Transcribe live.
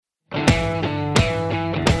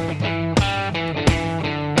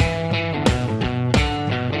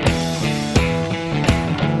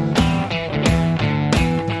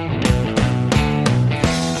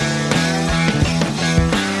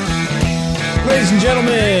Ladies and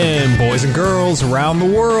gentlemen, boys and girls around the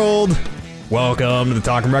world, welcome to the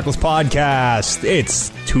Talking Reckless podcast. It's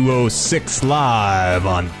 2:06 live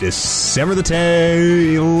on December the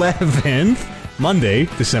 11th, Monday,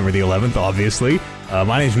 December the 11th, obviously.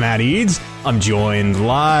 My name's Matt Eads. I'm joined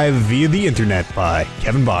live via the internet by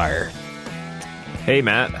Kevin Byer. Hey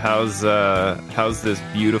Matt, how's this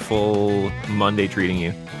beautiful Monday treating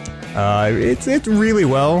you? It's really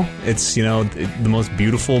well. It's, the most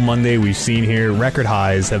beautiful Monday we've seen here. Record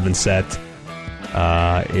highs have been set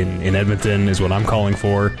in Edmonton is what I'm calling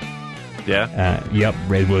for. Yeah? Yep.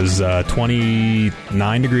 It was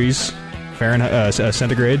 29 degrees Fahrenheit,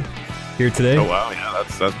 centigrade here today. Oh wow, yeah,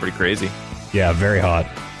 that's pretty crazy. Yeah, very hot.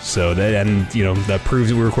 So that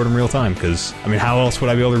proves that we're recording real time. Because how else would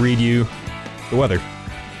I be able to read you the weather?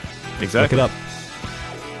 Exactly. Look it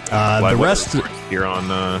up. The rest here on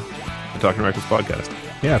the Talking Reckless podcast.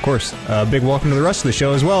 Yeah, of course. Big welcome to the rest of the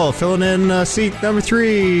show as well. Filling in seat number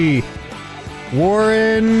 3,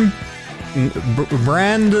 Warren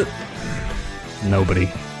Brand. Nobody.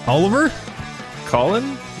 Oliver.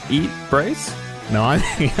 Colin. Bryce. No, I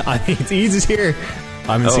think Eads is here.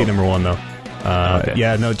 I'm in seat number 1 though. Okay.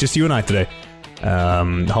 Yeah, no, just you and I today.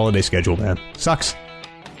 Holiday schedule, man, sucks.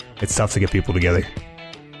 It's tough to get people together.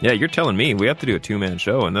 Yeah, you're telling me we have to do a 2-man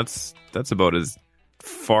show, and that's about as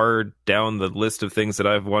far down the list of things that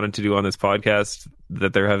I've wanted to do on this podcast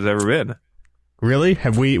that there has ever been. Really?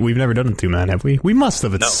 We've never done a 2-man, have we? We must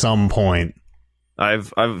have at some point.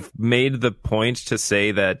 I've made the point to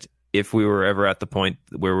say that if we were ever at the point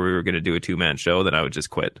where we were going to do a 2-man show, then I would just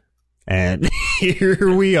quit. And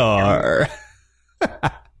here we are.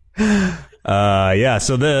 Yeah,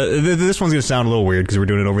 so this one's going to sound a little weird because we're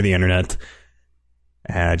doing it over the internet.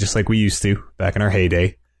 Just like we used to back in our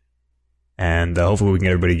heyday. And hopefully we can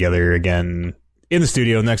get everybody together again in the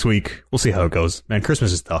studio next week. We'll see how it goes. Man,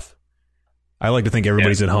 Christmas is tough. I like to think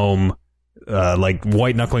everybody's at home, like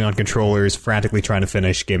white-knuckling on controllers, frantically trying to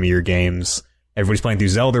finish Game of Year games. Everybody's playing through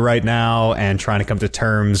Zelda right now and trying to come to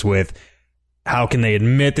terms with how can they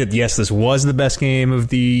admit that, yes, this was the best game of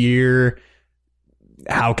the year.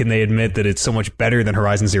 How can they admit that it's so much better than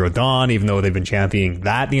Horizon Zero Dawn, even though they've been championing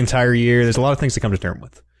that the entire year? There's a lot of things to come to terms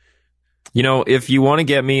with. If you want to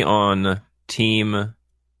get me on Team...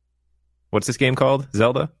 What's this game called?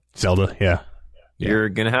 Zelda? Zelda, yeah. You're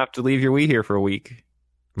going to have to leave your Wii here for a week.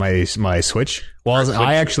 My Switch? Well,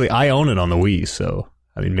 I own it on the Wii, so...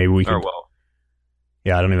 maybe we can...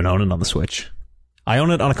 Yeah, I don't even own it on the Switch. I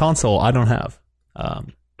own it on a console I don't have.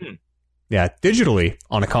 Yeah, digitally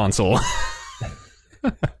on a console.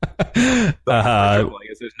 I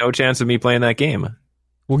guess there's no chance of me playing that game.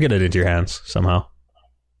 We'll get it into your hands somehow.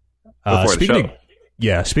 Speaking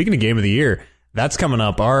of Game of the Year, that's coming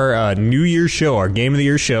up. Our New Year's show, our Game of the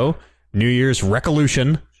Year show, New Year's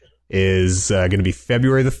Revolution, is going to be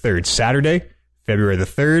February the 3rd, Saturday, February the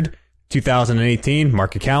 3rd, 2018.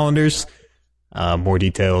 Mark your calendars. More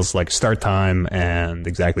details like start time and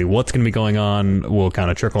exactly what's going to be going on. We'll kind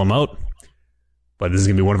of trickle them out. But this is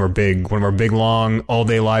going to be one of our big long all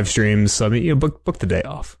day live streams. So book the day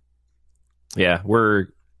off. Yeah,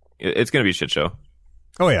 it's going to be a shit show.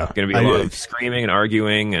 Oh yeah, it's going to be a lot of screaming and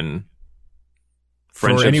arguing and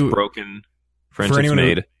friendships broken, friendships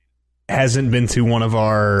made. Who hasn't been to one of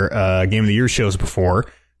our Game of the Year shows before?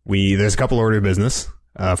 There's a couple order of business.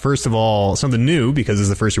 First of all, something new, because this is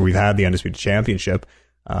the first year we've had the Undisputed Championship.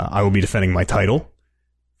 I will be defending my title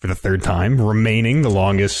for the 3rd time, remaining the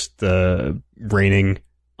longest reigning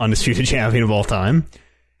Undisputed Champion of all time.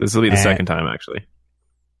 This will be the 2nd time, actually.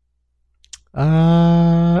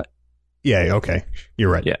 Yeah, okay.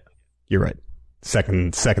 You're right. Yeah. You're right.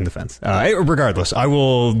 Second defense. Regardless, I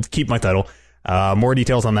will keep my title. More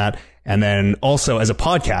details on that. And then also, as a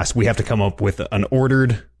podcast, we have to come up with an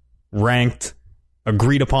ordered, ranked,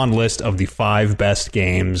 agreed upon list of the 5 best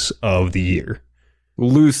games of the year.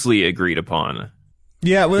 Loosely agreed upon.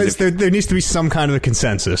 Yeah, well, there needs to be some kind of a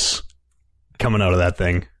consensus coming out of that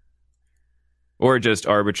thing. Or just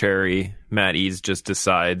arbitrary. Matt Eads just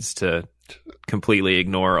decides to completely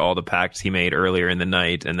ignore all the pacts he made earlier in the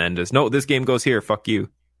night and then just, no, this game goes here, fuck you.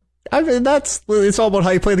 It's all about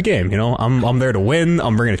how you play the game, I'm there to win.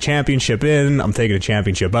 I'm bringing a championship in. I'm taking a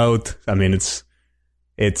championship out. It's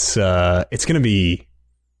gonna be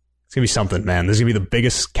something, man. This is gonna be the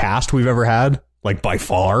biggest cast we've ever had, like by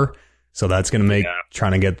far. So that's gonna make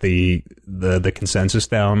trying to get the consensus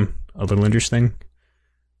down a little interesting.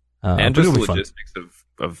 And just the logistics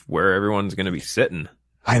of where everyone's gonna be sitting.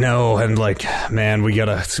 I know, and man,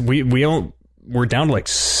 we're down to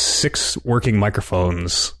 6 working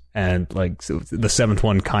microphones, and the 7th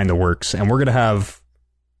one kind of works, and we're gonna have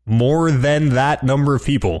more than that number of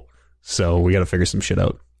people So we got to figure some shit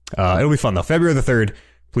out. It'll be fun though. February the 3rd.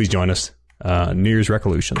 Please join us. New Year's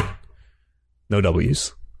Revolution. No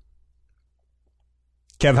W's.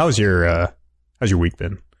 Kev, how's your week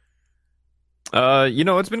been?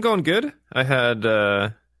 It's been going good. I had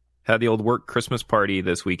the old work Christmas party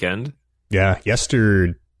this weekend. Yeah,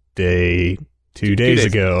 yesterday, 2 days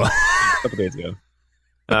ago. A couple days ago.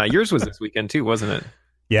 Yours was this weekend too, wasn't it?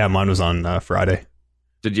 Yeah, mine was on Friday.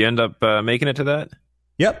 Did you end up making it to that?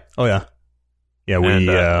 Yep. Oh yeah. Yeah, we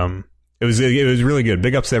it was really good.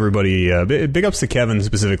 Big ups to everybody. Big ups to Kevin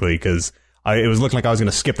specifically because it was looking like I was going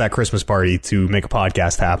to skip that Christmas party to make a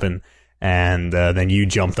podcast happen, and then you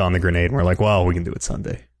jumped on the grenade and we're like, well, we can do it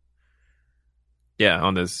Sunday. Yeah,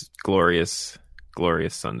 on this glorious,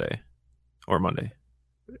 glorious Sunday or Monday.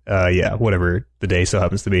 Yeah, whatever the day so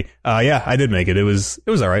happens to be. Yeah, I did make it. It was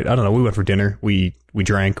all right. I don't know. We went for dinner. We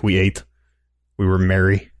drank. We ate. We were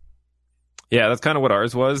merry. Yeah, that's kind of what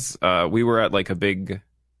ours was. We were at like a big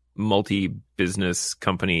multi-business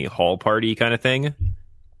company hall party kind of thing.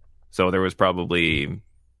 So there was probably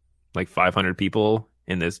like 500 people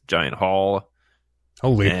in this giant hall.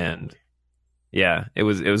 Holy. And yeah, it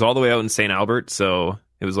was all the way out in St. Albert, so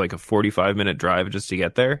it was like a 45-minute drive just to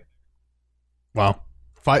get there. Wow.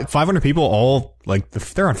 500 people all, like,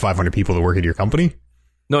 there aren't 500 people that work at your company?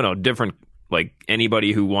 No, different. Like,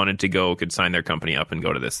 anybody who wanted to go could sign their company up and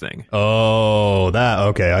go to this thing. Oh,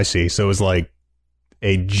 okay, I see. So it was like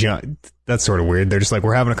that's sort of weird. They're just like,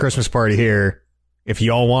 we're having a Christmas party here. If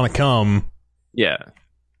y'all want to come. Yeah,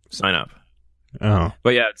 sign up. Oh.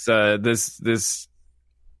 But yeah, it's this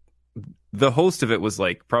the host of it was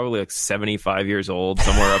like probably like 75 years old,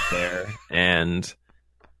 somewhere up there, and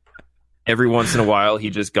every once in a while he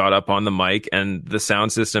just got up on the mic, and the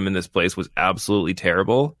sound system in this place was absolutely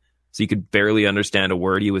terrible, so you could barely understand a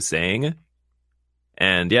word he was saying.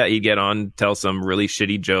 And yeah, he'd get on, tell some really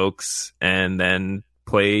shitty jokes, and then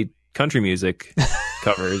play country music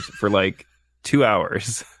covers for like 2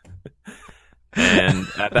 hours. And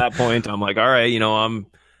at that point I'm like, all right,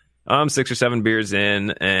 I'm 6 or 7 beers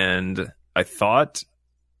in, and I thought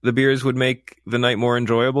the beers would make the night more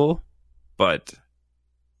enjoyable, but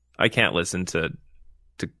I can't listen to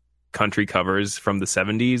country covers from the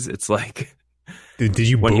 70s. It's like, did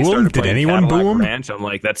you boo him? Did anyone boo him? Ranch, I'm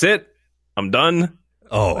like, that's it. I'm done.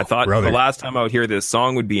 Oh, I thought brother. The last time I would hear this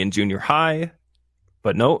song would be in junior high,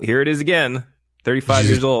 but no, here it is again. 35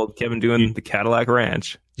 years old, Kevin doing the Cadillac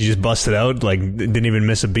Ranch. You just busted out, like, didn't even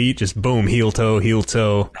miss a beat, just boom, heel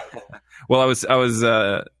toe. Well, I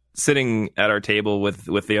was sitting at our table with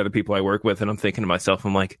the other people I work with, and I'm thinking to myself,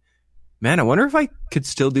 I'm like, man, I wonder if I could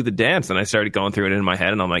still do the dance. And I started going through it in my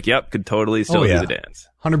head, and I'm like, yep, could totally still do the dance.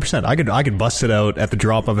 100%. I could bust it out at the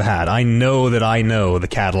drop of a hat. I know the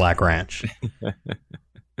Cadillac Ranch.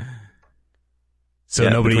 So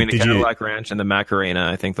nobody between the Cadillac Ranch and the Macarena,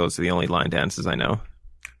 I think those are the only line dances I know.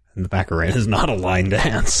 And the Macarena is not a line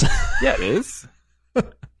dance. Yeah, it is. That's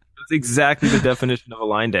exactly the definition of a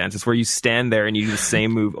line dance. It's where you stand there and you do the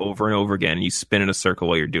same move over and over again, and you spin in a circle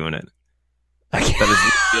while you're doing it. That is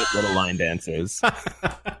legit what a line dance is.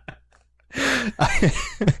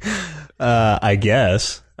 I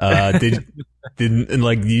guess. Didn't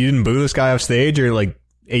like, you didn't boo this guy off stage, or like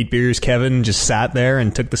 8 beers Kevin just sat there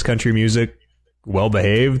and took this country music well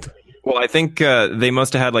behaved? Well, I think they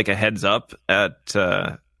must have had like a heads up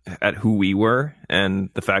at who we were and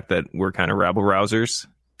the fact that we're kind of rabble rousers,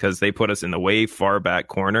 because they put us in the way far back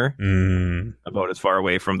corner, about as far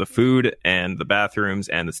away from the food and the bathrooms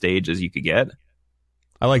and the stage as you could get.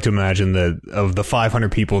 I like to imagine that of the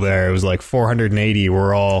 500 people there, it was like 480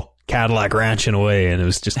 were all Cadillac ranching away, and it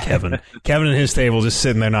was just Kevin. Kevin and his table just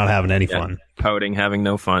sitting there not having any fun. Pouting, having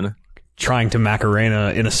no fun. Trying to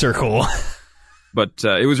Macarena in a circle. But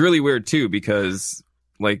it was really weird, too, because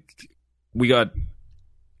like we got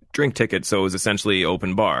drink tickets, so it was essentially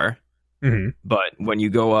open bar. Mm-hmm. But when you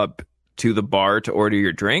go up to the bar to order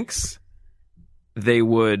your drinks, they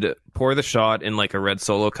would pour the shot in like a red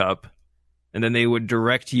Solo cup, and then they would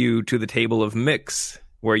direct you to the table of mix,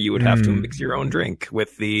 where you would have to mix your own drink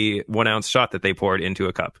with the 1 ounce shot that they poured into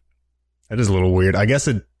a cup. That is a little weird. I guess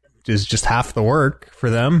it is just half the work for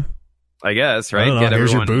them. I guess, right? I don't know.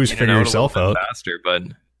 Here's your booze, figure yourself out. Faster, but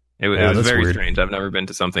it was very weird. Strange. I've never been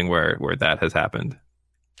to something where that has happened.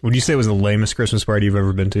 Would you say it was the lamest Christmas party you've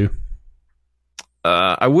ever been to?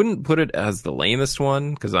 I wouldn't put it as the lamest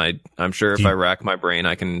one, because I'm sure if I rack my brain,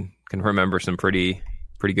 I can remember some pretty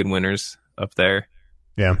good winners up there.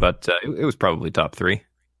 Yeah, but it was probably top 3.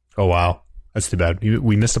 Oh wow, that's too bad.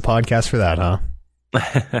 We missed a podcast for that, huh?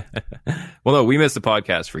 Well, no, we missed the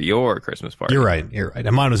podcast for your Christmas party. You're right.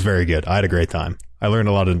 And mine was very good. I had a great time. I learned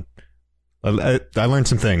a lot of I learned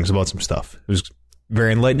some things about some stuff. It was a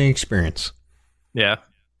very enlightening experience. Yeah.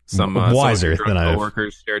 Some wiser some than I have.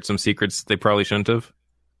 coworkers shared some secrets they probably shouldn't have.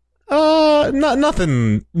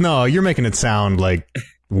 Nothing. No, you're making it sound like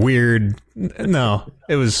weird. No,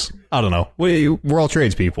 it was. I don't know. We're all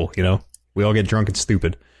tradespeople, you know. We all get drunk and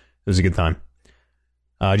stupid. It was a good time.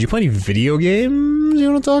 Did you play any video games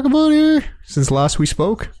you want to talk about here since last we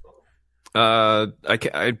spoke?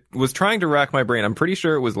 I was trying to rack my brain. I'm pretty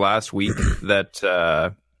sure it was last week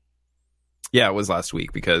that. Yeah, it was last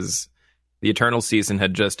week because the Eternal season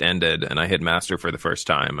had just ended, and I hit Master for the first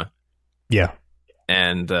time. Yeah.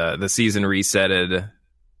 And the season resetted,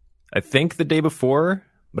 I think, the day before,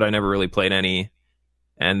 but I never really played any.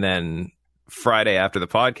 And then Friday after the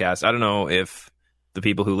podcast, I don't know if the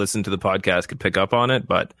people who listen to the podcast could pick up on it,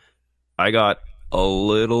 but I got a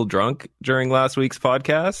little drunk during last week's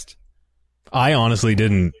podcast. I honestly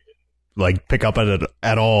didn't pick up at it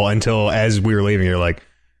at all until as we were leaving. You're like,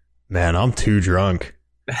 man, I'm too drunk.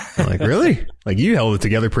 I'm like, really? You held it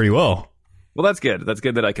together pretty well. Well, that's good. That's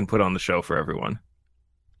good that I can put on the show for everyone.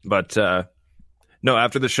 But no,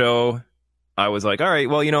 after the show, I was like, all right,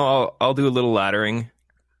 well, you know, I'll do a little laddering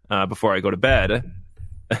before I go to bed.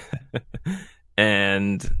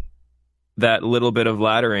 And that little bit of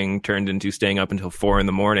laddering turned into staying up until 4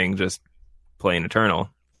 a.m. just playing Eternal.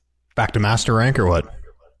 Back to Master rank or what?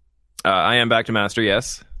 I am back to Master,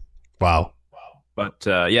 yes. Wow. But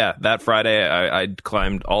yeah, that Friday I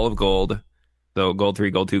climbed all of Gold. So Gold 3,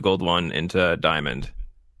 Gold 2, Gold 1 into Diamond.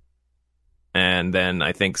 And then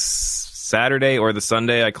I think Saturday or the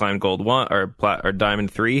Sunday I climbed Gold 1 or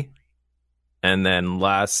Diamond 3. And then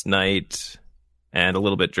last night and a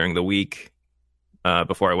little bit during the week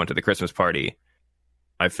before I went to the Christmas party,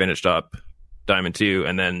 I finished up Diamond 2.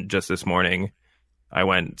 And then just this morning I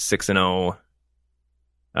went 6-0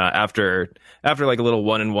 after like a little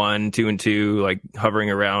 1-1, 2-2, hovering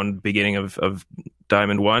around beginning of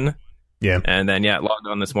Diamond 1. Yeah. And then logged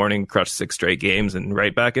on this morning, crushed 6 straight games and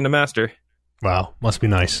right back into Master. Wow, must be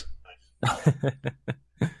nice.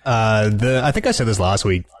 I think I said this last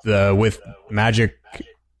week. With Magic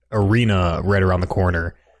Arena right around the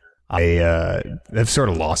corner, I have sort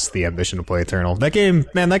of lost the ambition to play Eternal. That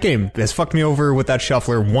game has fucked me over with that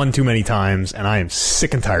shuffler one too many times, and I am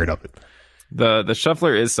sick and tired of it. The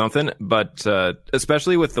shuffler is something, but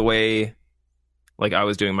especially with the way I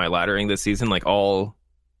was doing my laddering this season, all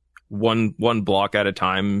one block at a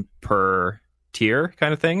time per tier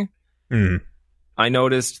kind of thing. Mm. I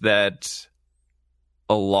noticed that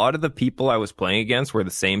a lot of the people I was playing against were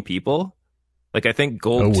the same people. I think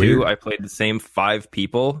Gold 2, I played the same 5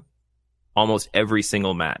 people almost every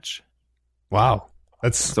single match. Wow.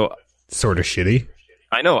 That's sort of shitty.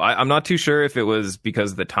 I know. I'm not too sure if it was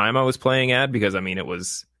because of the time I was playing at, because, I mean, it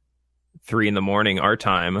was 3 a.m. our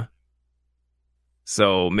time.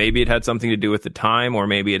 So maybe it had something to do with the time, or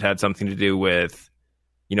maybe it had something to do with,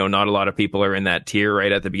 not a lot of people are in that tier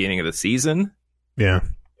right at the beginning of the season. Yeah.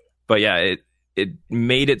 But yeah, it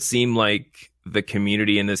made it seem like the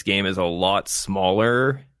community in this game is a lot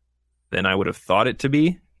smaller than I would have thought it to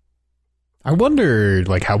be. I wonder,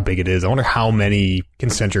 how big it is. I wonder how many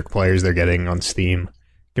concentric players they're getting on Steam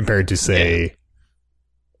compared to, say,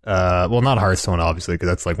 well, not Hearthstone, obviously, because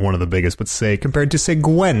that's, one of the biggest, but, compared to,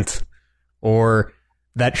 Gwent, or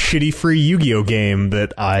that shitty free Yu-Gi-Oh game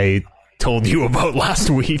that I told you about last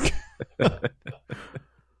week.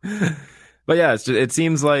 But yeah, it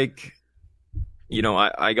seems like,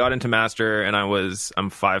 I got into Master and I'm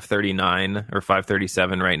 539 or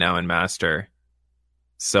 537 right now in Master.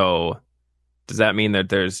 So does that mean that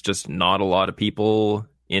there's just not a lot of people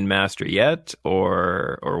in Master yet,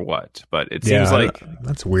 or what? But it seems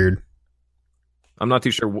that's weird. I'm not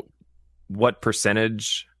too sure what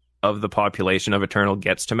percentage of the population of Eternal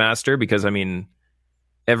gets to Master, because, I mean,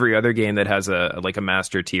 every other game that has a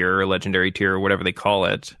Master tier or a Legendary tier or whatever they call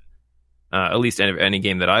it, at least any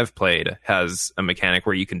game that I've played, has a mechanic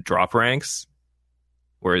where you can drop ranks.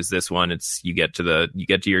 Whereas this one, you get to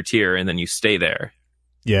your tier and then you stay there.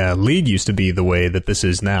 Yeah, League used to be the way that this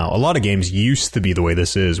is now. A lot of games used to be the way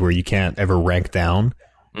this is, where you can't ever rank down,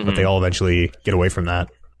 but they all eventually get away from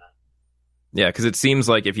that. Yeah, because it seems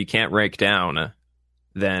like if you can't rank down,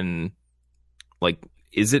 then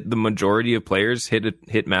is it the majority of players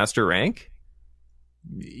hit Master rank?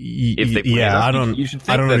 If they play I enough,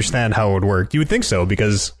 don't understand how it would work. You would think so,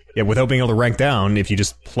 because without being able to rank down, if you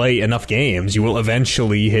just play enough games, you will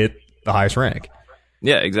eventually hit the highest rank.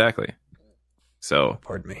 Yeah, exactly. So,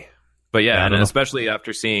 pardon me. But yeah, and especially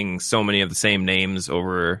after seeing so many of the same names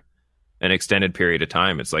over an extended period of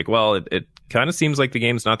time, it's like, well, it kind of seems like the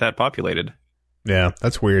game's not that populated. Yeah,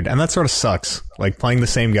 that's weird. And that sort of sucks. Like playing the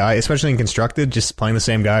same guy, especially in Constructed, just playing the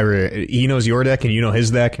same guy where he knows your deck and you know his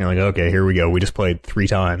deck, and you're like, okay, here we go. We just played 3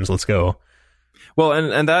 times. Let's go. Well,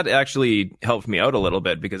 and that actually helped me out a little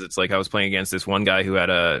bit because it's like I was playing against this one guy who had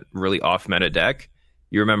a really off-meta deck.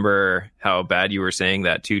 You remember how bad you were saying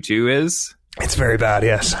that 2/2 is? It's very bad,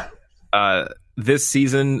 yes. This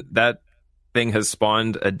season, that thing has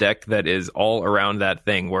spawned a deck that is all around that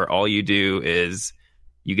thing, where all you do is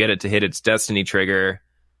you get it to hit its destiny trigger,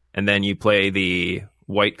 and then you play the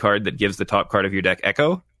white card that gives the top card of your deck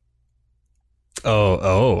Echo.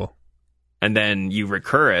 Oh. And then you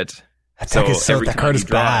recur it. That card is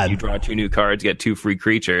bad. You draw 2 new cards, get 2 free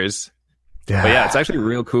creatures. Yeah. But yeah, it's actually a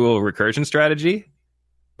real cool recursion strategy.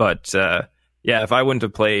 But yeah, if I wouldn't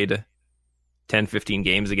have played 10, 15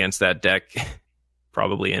 games against that deck,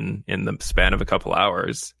 probably in the span of a couple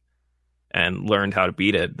hours, and learned how to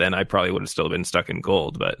beat it, then I probably would have still been stuck in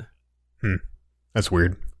gold. But that's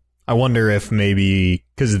weird. I wonder if maybe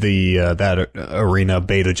because the that arena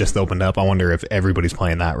beta just opened up, I wonder if everybody's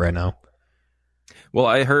playing that right now. Well,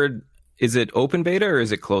 I heard, is it open beta or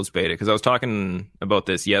is it closed beta? Because I was talking about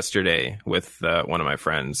this yesterday with one of my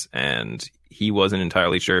friends, and he wasn't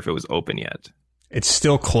entirely sure if it was open yet. It's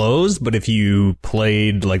still closed, but if you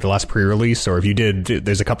played like the last pre-release, or if you did,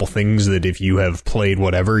 there's a couple things that if you have played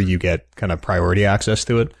whatever, you get kind of priority access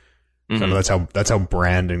to it. Mm-hmm. So that's how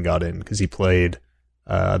Brandon got in, because he played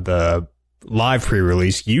the live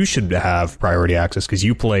pre-release. You should have priority access because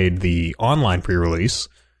you played the online pre-release.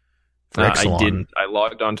 I didn't. I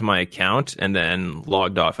logged onto my account and then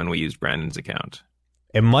logged off, and we used Brandon's account.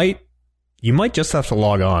 You might just have to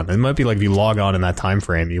log on. It might be like if you log on in that time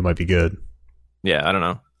frame, you might be good. Yeah, I don't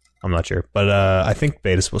know. I'm not sure. But I think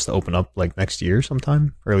beta's supposed to open up like next year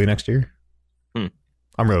sometime, early next year. I'm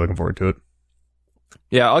really looking forward to it.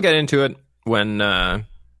 Yeah, I'll get into it when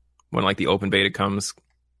like the open beta comes,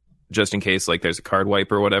 just in case like there's a card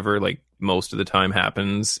wipe or whatever. Like most of the time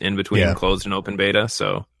happens in between closed and open beta,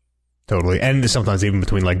 so totally. And sometimes even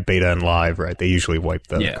between like beta and live, right? They usually wipe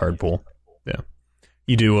the card pool. Yeah.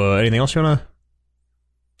 You do anything else you want to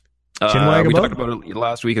we talked about it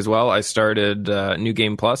last week as well. I started New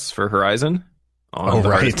Game Plus for Horizon on the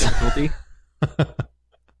hardest difficulty.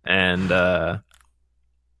 And that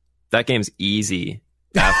game's easy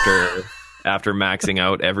after maxing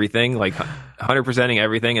out everything, like 100%ing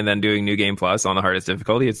everything and then doing New Game Plus on the hardest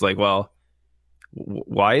difficulty. It's like, well,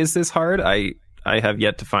 why is this hard? I have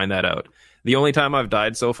yet to find that out. The only time I've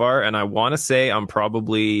died so far, and I want to say I'm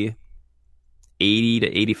probably 80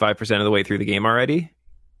 to 85% of the way through the game already.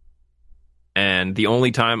 And the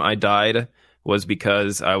only time I died was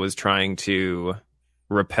because I was trying to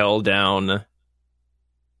rappel down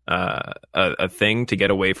a thing to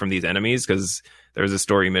get away from these enemies, because there's a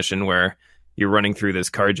story mission where you're running through this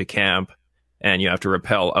Karja camp and you have to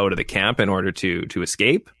rappel out of the camp in order to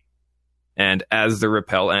escape. And as the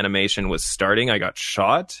rappel animation was starting, I got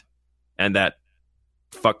shot, and that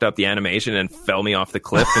fucked up the animation and fell me off the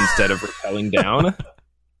cliff instead of rappelling down.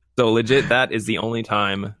 So legit, that is the only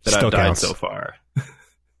time that I've died so far.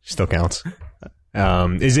 Still counts.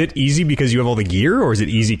 Is it easy because you have all the gear, or is it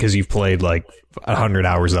easy because you've played like 100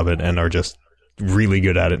 hours of it and are just really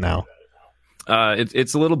good at it now?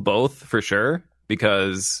 It's a little both for sure,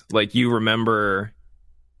 because like you remember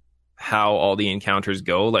how all the encounters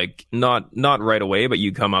go, like not right away, but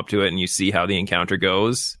you come up to it and you see how the encounter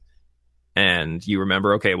goes, and you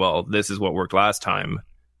remember, okay, well, this is what worked last time,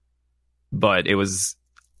 but it was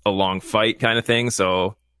a long fight kind of thing.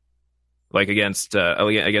 So like against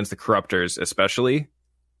the corruptors especially,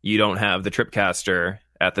 you don't have the tripcaster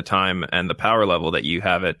at the time and the power level that you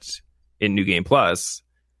have it in New Game Plus,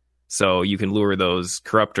 so you can lure those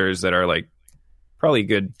corruptors that are like probably a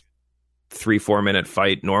good 3-4 minute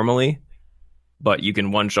fight normally, but you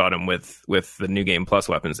can one-shot them with the New Game Plus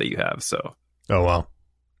weapons that you have. So oh wow.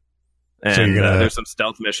 And so there's some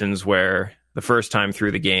stealth missions where the first time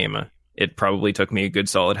through the game, it probably took me a good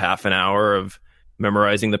solid half an hour of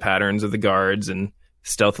memorizing the patterns of the guards and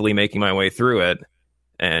stealthily making my way through it,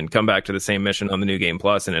 and come back to the same mission on the New Game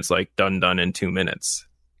Plus, and it's like done in 2 minutes.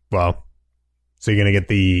 Wow. So you're going to get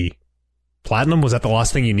the Platinum? Was that the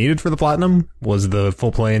last thing you needed for the Platinum? Was the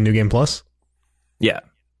full play in New Game Plus? Yeah.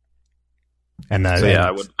 And that, so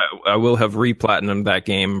yeah, I will have re-platinumed that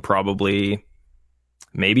game probably,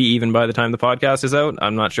 maybe even by the time the podcast is out.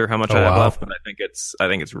 I'm not sure how much I have left, but I think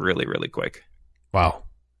it's really, really quick. Wow.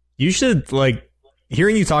 You should, like,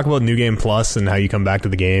 hearing you talk about New Game Plus and how you come back to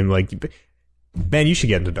the game, like, man, you should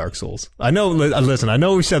get into Dark Souls. I know, listen, I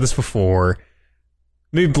know we've said this before.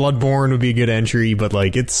 Maybe Bloodborne would be a good entry, but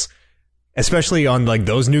like it's, especially on like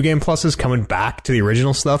those New Game Pluses, coming back to the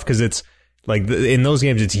original stuff, because Like in those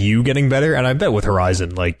games, it's you getting better, and I bet with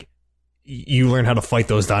Horizon, like you learn how to fight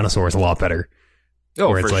those dinosaurs a lot better. Oh,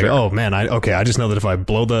 where it's for like, sure. oh man, I just know that if I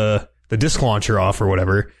blow the disc launcher off or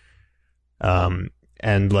whatever,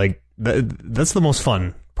 and like that's the most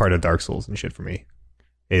fun part of Dark Souls and shit for me,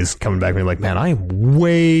 is coming back and being like, man, I am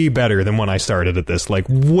way better than when I started at this, like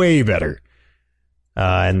way better.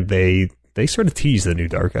 And they sort of tease the new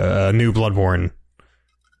new Bloodborne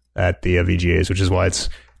at the VGAs, which is why it's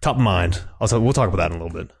top of mind. Also, we'll talk about that in a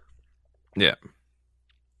little bit. Yeah.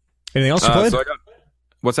 Anything else you played?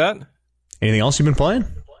 What's that? Anything else you've been playing?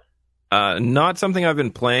 Not something I've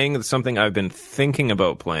been playing. It's something I've been thinking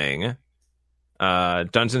about playing.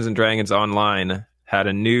 Dungeons and Dragons Online had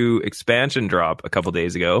a new expansion drop a couple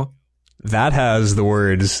days ago. That has the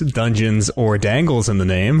words Dungeons or Dangles in the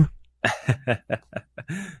name.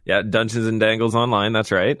 Yeah, Dungeons and Dangles Online.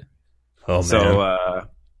 That's right. Oh man! So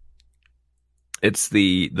it's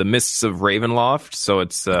the Mists of Ravenloft. So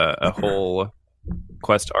it's a whole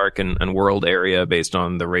quest arc and world area based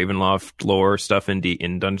on the Ravenloft lore stuff in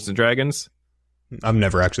Dungeons and Dragons. I've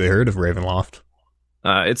never actually heard of Ravenloft.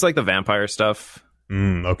 It's like the vampire stuff.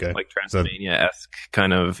 Okay. Like Transylvania-esque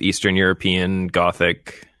kind of Eastern European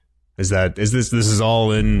Gothic. This is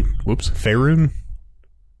all in Faerun?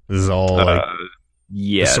 This is all like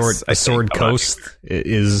yes, a sword coast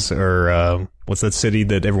is, or what's that city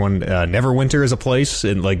that everyone Neverwinter is a place,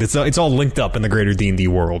 and like it's all linked up in the greater D&D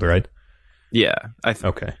world, right? Yeah.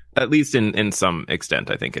 Okay. At least in some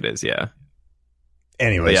extent, I think it is. Yeah.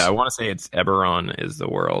 Anyways, yeah, I want to say it's Eberron is the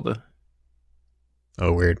world.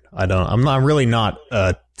 Oh, weird. I'm really not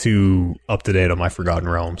too up to date on my Forgotten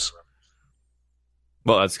Realms.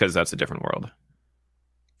 Well, that's because that's a different world.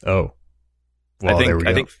 Oh. Well, there we go.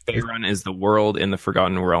 I think Faerun is the world in the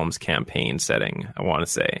Forgotten Realms campaign setting, I want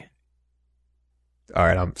to say. All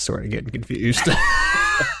right, I'm sort of getting confused.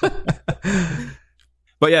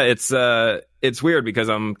 But yeah, it's weird because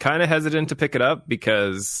I'm kind of hesitant to pick it up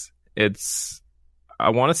because I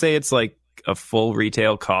want to say it's like a full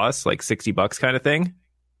retail cost, like $60 kind of thing.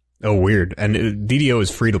 Oh, weird. And DDO is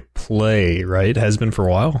free to play, right? Has been for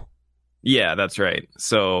a while. Yeah, that's right.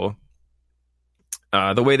 So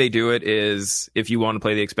the way they do it is if you want to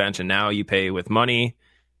play the expansion now, you pay with money.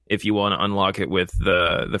 If you want to unlock it with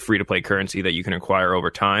the free-to-play currency that you can acquire over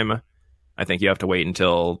time, I think you have to wait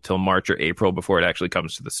until March or April before it actually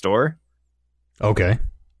comes to the store. Okay.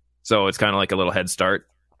 So it's kind of like a little head start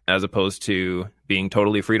as opposed to being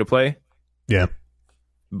totally free-to-play. Yeah.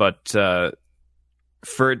 But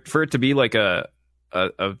for it to be like a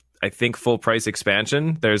I think full price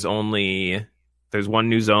expansion, there's one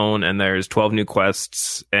new zone and there's 12 new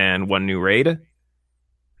quests and one new raid.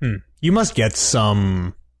 You must get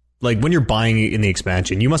some, like when you're buying in the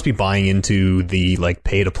expansion, you must be buying into the like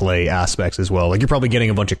pay to play aspects as well. Like you're probably getting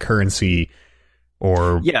a bunch of currency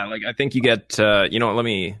or yeah, like I think you get you know what, let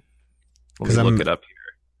me look it up here.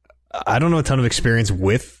 I don't know a ton of experience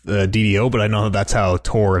with DDO, but I know that's how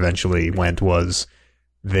Tor eventually went. Was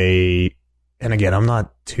they? And again, I'm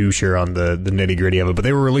not too sure on the nitty gritty of it, but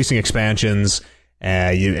they were releasing expansions,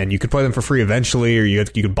 and you could play them for free eventually, or you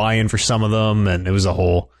could buy in for some of them, and it was a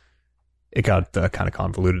whole. It got kind of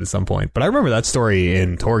convoluted at some point, but I remember that story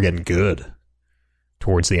in Tor getting good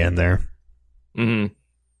towards the end there. Mm-hmm.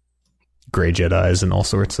 Gray Jedis and all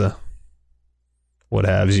sorts of what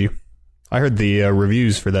haves you. I heard the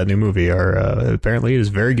reviews for that new movie are apparently it is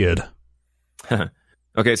very good.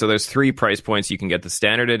 Okay, so there's 3 price points. You can get the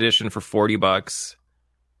standard edition for $40.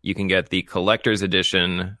 You can get the collector's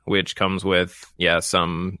edition, which comes with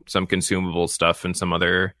some consumable stuff and some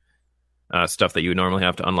other stuff that you would normally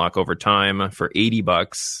have to unlock over time for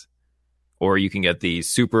 $80. Or you can get the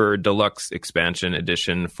super deluxe expansion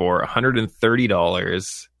edition for $130.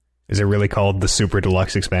 Is it really called the super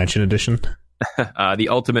deluxe expansion edition? The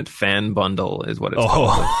ultimate fan bundle is what it's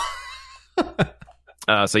called.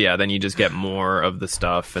 So yeah, then you just get more of the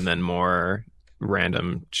stuff and then more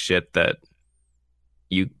random shit that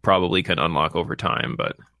you probably can unlock over time.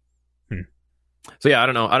 But so yeah, I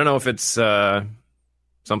don't know if it's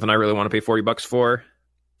something I really want to pay $40 for.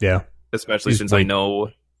 Yeah, especially since I know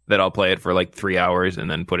that I'll play it for like 3 hours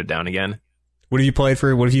and then put it down again. What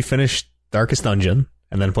if you finished Darkest Dungeon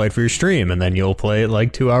and then play it for your stream and then you'll play it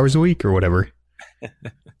like 2 hours a week or whatever?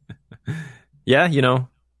 Yeah,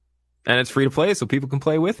 and it's free to play, so people can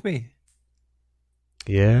play with me.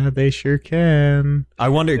 Yeah, they sure can. I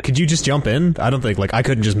wonder, could you just jump in? I don't think, I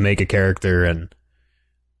couldn't just make a character and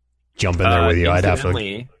jump in there with you. I'd have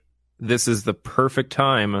to. This is the perfect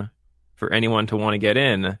time for anyone to want to get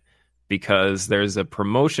in because there's a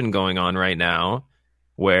promotion going on right now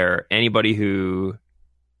where anybody who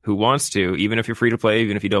who wants to, even if you're free to play,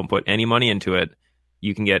 even if you don't put any money into it,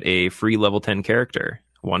 you can get a free level 10 character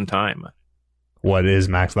one time. What is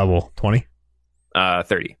max level? 20?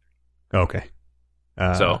 30. Okay.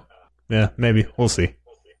 So yeah, maybe we'll see.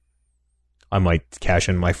 I might cash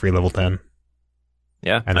in my free level 10.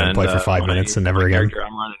 Yeah, and then play for 5 minutes and never again.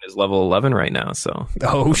 I'm running is level 11 right now, so.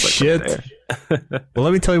 Oh shit! Well,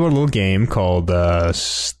 let me tell you about a little game called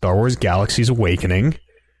Star Wars: Galaxy's Awakening.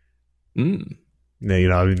 Mm. You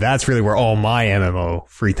know, that's really where all my MMO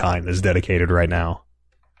free time is dedicated right now.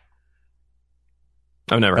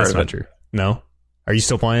 I've never heard of it. True. No, are you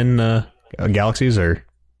still playing Galaxies or?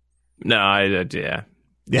 No, yeah.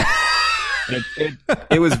 Yeah.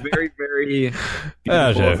 It was very, very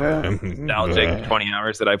nostalgic 20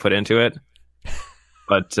 hours that I put into it.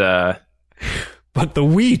 But the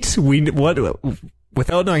wheat,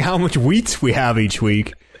 without knowing how much wheat we have each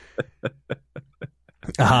week.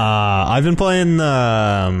 I've been playing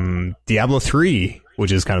Diablo 3,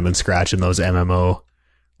 which has kind of been scratching those MMO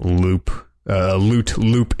loot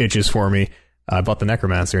itches for me. I bought the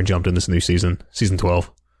Necromancer and jumped in this new season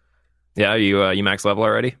 12. Yeah, you max level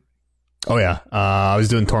already? Oh yeah, I was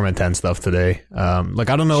doing Torment 10 stuff today. I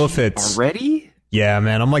don't know if it's already. Yeah,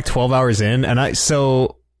 man, I'm like 12 hours in, and it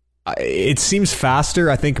seems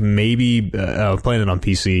faster. I think maybe playing it on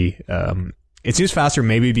PC. It seems faster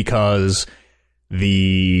maybe because so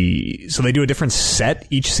they do a different set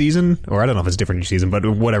each season, or I don't know if it's different each season, but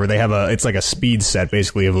whatever. They have it's like a speed set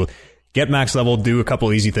basically of get max level, do a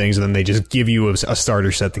couple easy things, and then they just give you a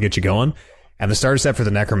starter set to get you going. And the starter set for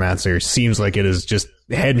the Necromancer seems like it is just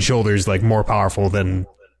head and shoulders like more powerful than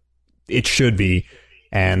it should be.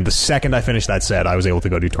 And the second I finished that set, I was able to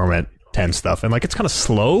go do Torment 10 stuff. And like it's kind of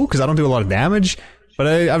slow because I don't do a lot of damage, but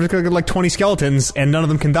I've just got like 20 skeletons and none of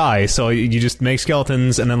them can die. So you just make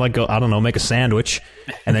skeletons and then like go, I don't know, make a sandwich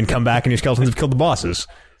and then come back and your skeletons have killed the bosses.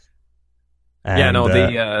 And, yeah, no,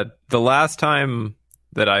 the last time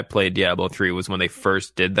that I played Diablo 3 was when they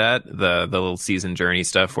first did that, the little season journey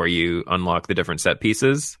stuff where you unlock the different set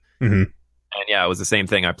pieces. Mm-hmm. And yeah, it was the same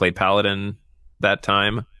thing. I played Paladin that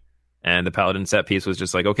time, and the Paladin set piece was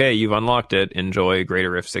just like, okay, you've unlocked it, enjoy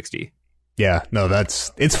Greater Rift 60. Yeah, no,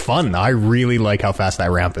 it's fun. I really like how fast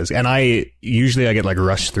that ramp is. And I get like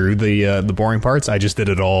rushed through the boring parts. I just did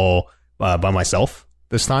it all by myself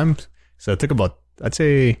this time. So it took about, I'd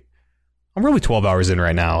say, I'm really 12 hours in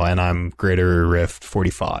right now, and I'm Greater Rift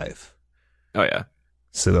 45. Oh, yeah.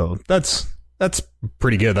 So that's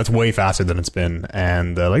pretty good. That's way faster than it's been.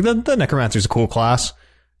 And like the Necromancer's a cool class.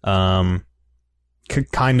 Kind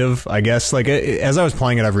of, I guess. Like as I was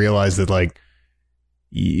playing it, I've realized that like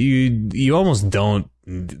you almost don't.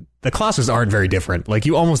 The classes aren't very different. Like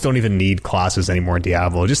you almost don't even need classes anymore in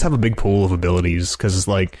Diablo. Just have a big pool of abilities because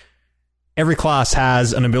like. Every class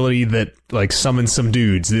has an ability that, like, summons some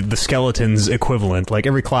dudes, the skeleton's equivalent. Like,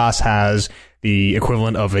 every class has the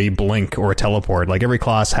equivalent of a blink or a teleport. Like, every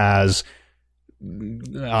class has,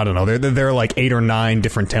 I don't know, there are like 8 or 9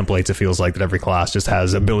 different templates, it feels like, that every class just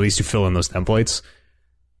has abilities to fill in those templates.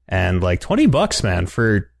 And, like, $20, man,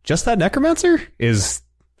 for just that Necromancer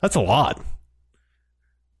that's a lot.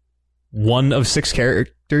 1 of 6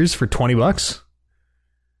 characters for $20?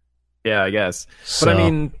 Yeah, I guess. So, but I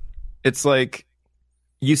mean... It's like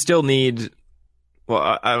you still need.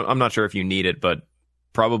 Well, I'm not sure if you need it, but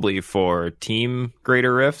probably for team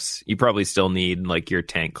Greater Rifts, you probably still need like your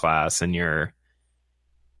tank class and your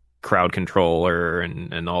crowd controller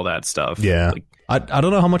and all that stuff. Yeah, like, I don't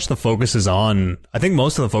know how much the focus is on. I think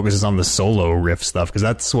most of the focus is on the solo Rift stuff because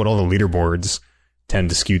that's what all the leaderboards tend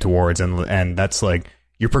to skew towards, and that's like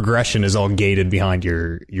your progression is all gated behind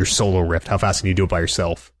your solo Rift. How fast can you do it by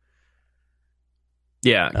yourself?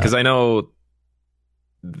 Yeah, because I know,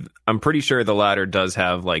 I'm pretty sure the latter does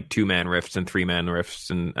have like 2-man rifts and 3-man rifts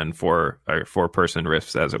and 4-person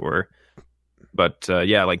rifts, as it were. But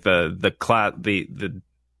yeah, like the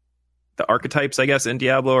archetypes, I guess, in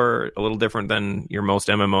Diablo are a little different than your most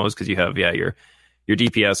MMOs because you have your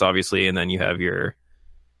DPS obviously, and then you have your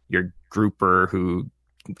grouper who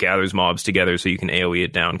gathers mobs together so you can AoE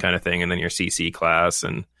it down kind of thing, and then your CC class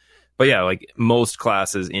but yeah, like most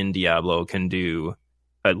classes in Diablo can do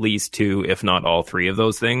at least 2, if not all 3 of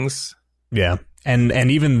those things. Yeah. And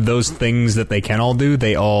even those things that they can all do,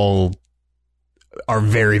 they all are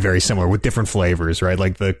very, very similar with different flavors, right?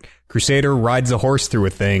 Like the Crusader rides a horse through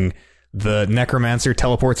a thing. The Necromancer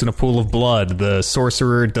teleports in a pool of blood. The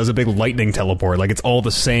Sorcerer does a big lightning teleport. Like it's all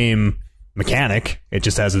the same mechanic. It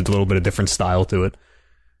just has a little bit of different style to it.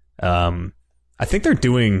 I think they're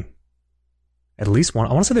doing at least one.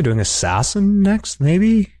 I want to say they're doing Assassin next,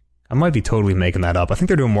 maybe? I might be totally making that up. I think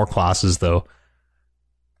they're doing more classes, though.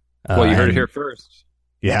 Well, you heard it here first.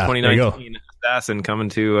 Yeah, there you go. 2019 Assassin coming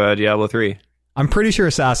to Diablo 3. I'm pretty sure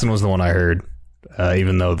Assassin was the one I heard,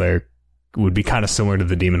 even though they would be kind of similar to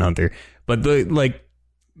the Demon Hunter. But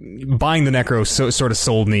buying the Necro sort of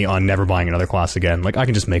sold me on never buying another class again. Like, I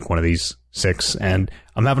can just make one of these 6, and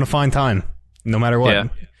I'm having a fine time, no matter what. Yeah.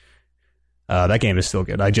 That game is still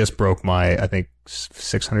good. I just broke my, I think,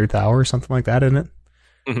 600th hour or something like that in it.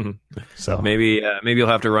 So maybe you'll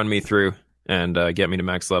have to run me through and get me to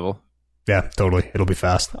max level. Yeah, totally. It'll be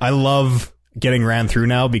fast. I love getting ran through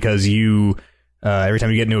now because you, every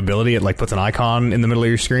time you get a new ability, it like puts an icon in the middle of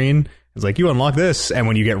your screen. It's like, you unlock this, and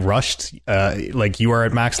when you get rushed, like you are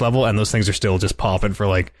at max level, and those things are still just popping for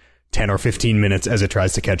like 10 or 15 minutes as it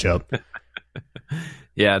tries to catch up.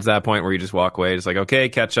 Yeah, it's that point where you just walk away. It's like, okay,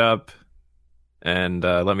 catch up, and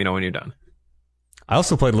let me know when you're done. I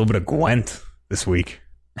also played a little bit of Gwent this week.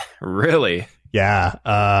 Really?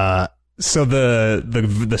 Yeah. So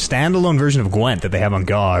the standalone version of Gwent that they have on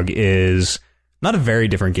GOG is not a very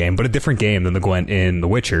different game, but a different game than the Gwent in The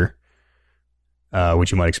Witcher.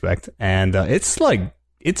 Which you might expect. And it's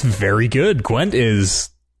very good. Gwent is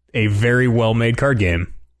a very well-made card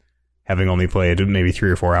game, having only played maybe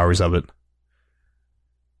 3 or 4 hours of it.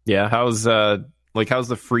 Yeah, how's the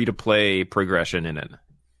free-to-play progression in it?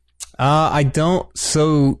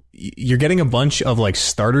 So you're getting a bunch of like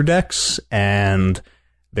starter decks, and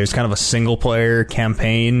there's kind of a single-player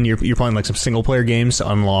campaign. You're playing like some single-player games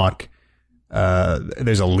to unlock.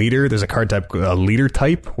 There's a card type, a leader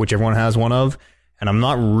type, which everyone has one of. And I'm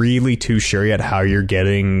not really too sure yet how you're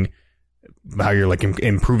like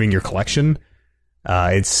improving your collection.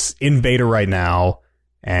 It's in beta right now,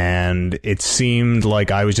 and it seemed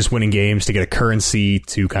like I was just winning games to get a currency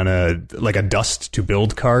to kind of like a dust to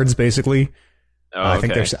build cards, basically. Oh, I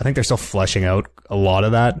think they're still fleshing out a lot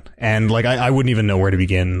of that, and like I wouldn't even know where to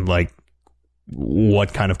begin. Like,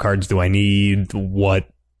 what kind of cards do I need? What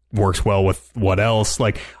works well with what else?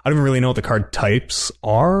 Like, I don't even really know what the card types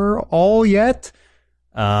are all yet.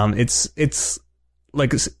 It's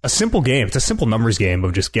like a simple game. It's a simple numbers game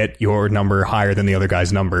of just get your number higher than the other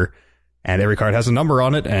guy's number, and every card has a number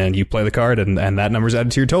on it, and you play the card, and that number's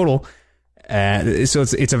added to your total. And so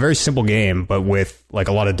it's a very simple game, but with like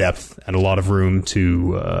a lot of depth and a lot of room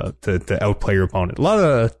to outplay your opponent. A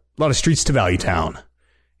lot of streets to Value Town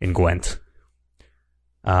in Gwent.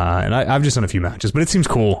 And I've just done a few matches, but it seems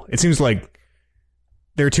cool. It seems like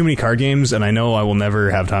there are too many card games, and I know I will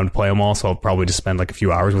never have time to play them all, so I'll probably just spend like a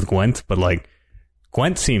few hours with Gwent. But like,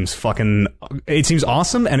 Gwent seems it seems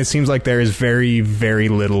awesome, and it seems like there is very, very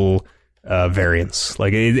little variance.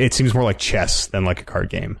 Like, it seems more like chess than like a card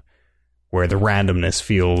game, where the randomness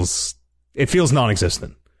feels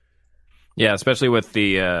non-existent. Yeah, especially with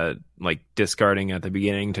the like discarding at the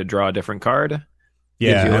beginning to draw a different card.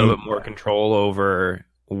 Yeah, gives you a little bit more control over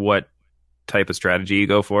what type of strategy you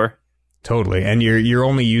go for. Totally. And you're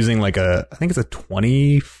only using like I think it's a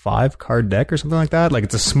 25 card deck or something like that. Like,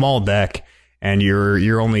 it's a small deck, and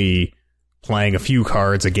you're only playing a few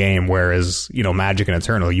cards a game, whereas, you know, Magic and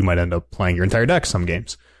Eternal, you might end up playing your entire deck some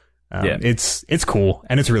games. Yeah. It's cool,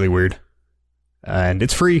 and it's really weird. And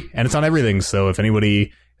it's free, and it's on everything. So if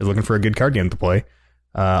anybody is looking for a good card game to play,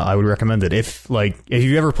 I would recommend it. If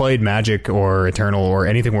you ever played Magic or Eternal or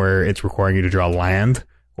anything where it's requiring you to draw land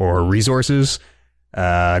or resources,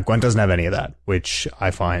 Gwent doesn't have any of that, which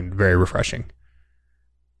I find very refreshing.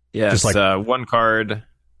 Yeah, just it's like one card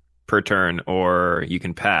per turn, or you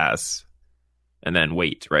can pass and then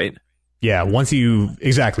wait, right? Yeah, once you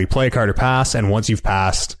play a card or pass, and once you've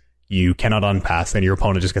passed, you cannot unpass. Then your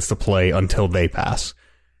opponent just gets to play until they pass,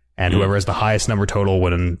 and whoever has the highest number total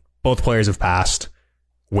when both players have passed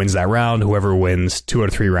wins that round. Whoever wins 2 out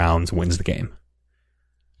of 3 rounds wins the game.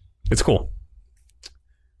 It's cool.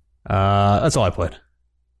 That's all I played.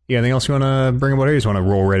 Yeah, anything else you want to bring about here? You just want to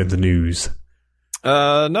roll right into news?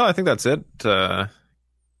 No, I think that's it. Yeah,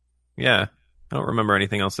 I don't remember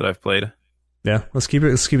anything else that I've played. Yeah, let's keep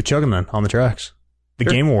it chugging then on the tracks. The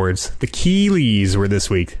Game Awards, the Keighley's were this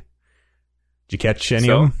week. Did you catch any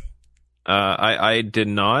of them? I did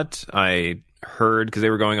not. I heard because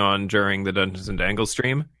they were going on during the Dungeons and Dangles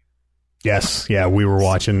stream. Yes, yeah, we were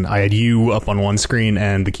watching. I had you up on one screen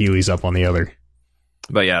and the Keighley's up on the other.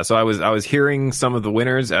 But yeah, so I was hearing some of the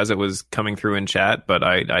winners as it was coming through in chat, but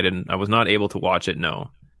I was not able to watch it.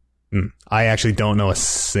 No. I actually don't know a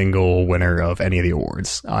single winner of any of the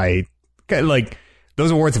awards. I like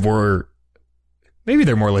those awards maybe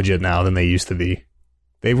they're more legit now than they used to be.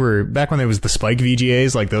 They were back when there was the Spike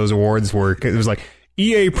VGAs. Like, those awards it was like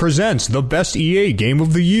EA presents the best EA game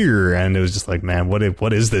of the year, and it was just like, man,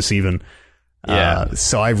 what is this even? Yeah.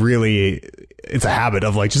 So it's a habit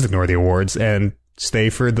of like just ignore the awards, and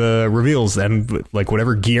stay for the reveals and like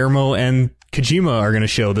whatever Guillermo and Kojima are going to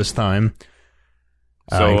show this time.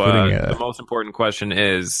 So the most important question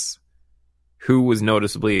is, who was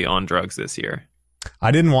noticeably on drugs this year?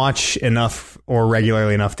 I didn't watch enough or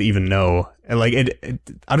regularly enough to even know. Like I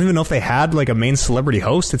don't even know if they had like a main celebrity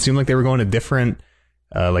host. It seemed like they were going to different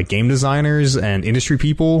like game designers and industry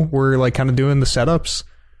people were like kind of doing the setups.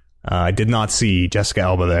 I did not see Jessica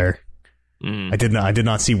Alba there. I did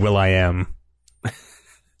not see Will.i.am.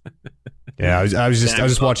 Yeah, I was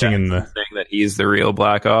just watching in the saying that he's the real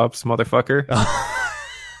Black Ops motherfucker.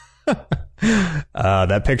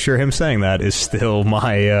 That picture of him saying that is still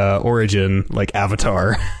my origin like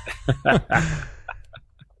avatar.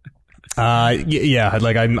 Yeah,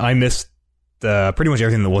 like I missed pretty much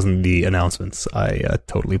everything that wasn't the announcements. I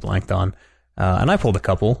totally blanked on, and I pulled a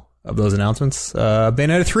couple of those announcements.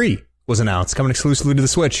 Bayonetta 3 was announced, coming exclusively to the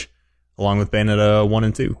Switch, along with Bayonetta 1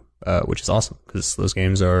 and 2, which is awesome because those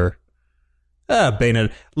games are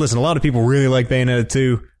Bayonetta. Listen, a lot of people really like Bayonetta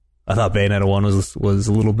 2. I thought Bayonetta 1 was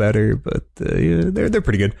a little better, but yeah, they're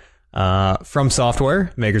pretty good. From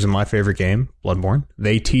Software, makers of my favorite game, Bloodborne,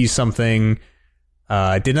 they teased something.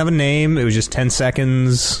 It didn't have a name. It was just 10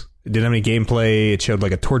 seconds. It didn't have any gameplay. It showed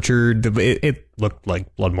like a tortured. It looked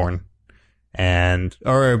like Bloodborne,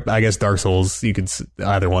 or I guess Dark Souls. You could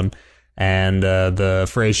either one. And the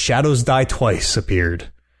phrase "shadows die twice"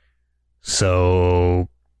 appeared. So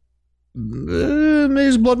maybe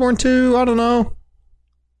it's Bloodborne 2. I don't know.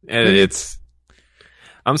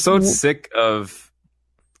 I'm so sick of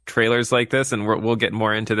trailers like this, and we'll get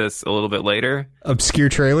more into this a little bit later. Obscure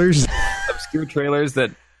trailers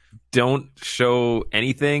that don't show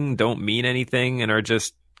anything, don't mean anything, and are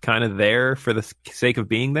just kind of there for the sake of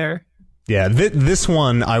being there. Yeah, this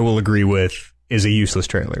one I will agree with is a useless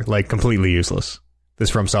trailer, like completely useless. This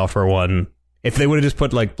From Software one, if they would have just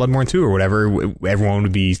put like Bloodborne 2 or whatever, everyone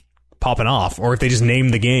would be popping off. Or if they just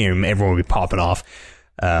named the game, everyone would be popping off.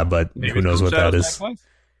 But maybe who knows what that is?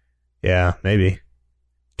 Yeah, maybe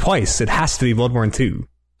twice. It has to be Bloodborne 2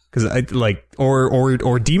 because I like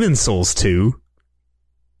or Demon Souls 2.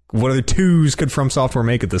 What other twos could From Software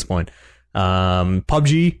make at this point?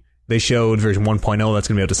 PUBG, they showed version 1.0. That's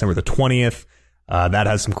going to be out December the 20th. That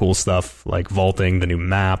has some cool stuff like vaulting. The new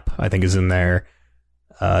map, I think, is in there.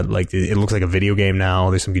 Like it looks like a video game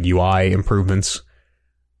now. There's some good UI improvements.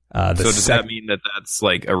 So does that mean that that's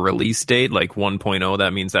like a release date, like 1.0?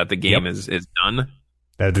 That means that the game is done?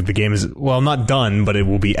 The game is, well, not done, but it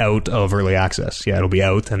will be out of early access. Yeah, it'll be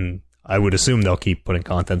out, and I would assume they'll keep putting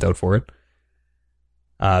content out for it.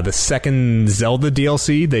 The second Zelda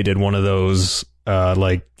DLC, they did one of those,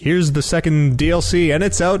 like, here's the second DLC, and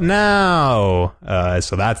it's out now!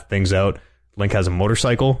 So that thing's out. Link has a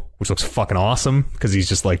motorcycle, which looks fucking awesome, because he's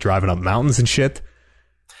just, like, driving up mountains and shit.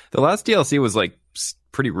 The last DLC was, like,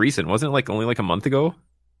 pretty recent, wasn't it? Like, only, like, a month ago?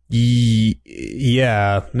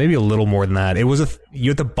 Yeah, maybe a little more than that. It was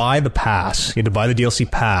you had to buy the pass. You had to buy the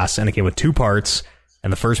DLC pass, and it came with 2 parts,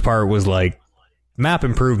 and the first part was, like, map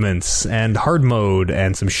improvements and hard mode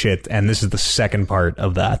and some shit, and this is the second part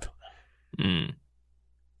of that.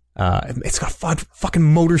 It's got a fucking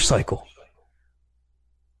motorcycle,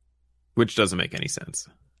 which doesn't make any sense.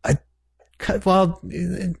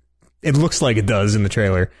 It looks like it does in the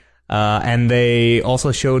trailer. And they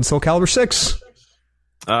also showed Soul Calibur 6.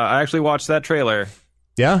 I actually watched that trailer.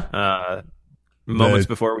 Yeah? Moments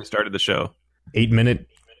before we started the show. 8-minute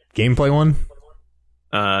gameplay one?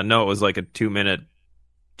 No, it was like a 2-minute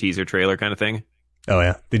teaser trailer kind of thing. Oh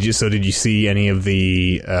yeah. Did you see any of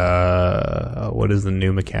the what is the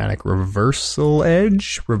new mechanic? Reversal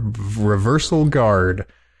edge? Reversal guard.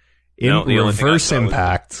 Reverse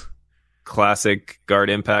impact. Classic guard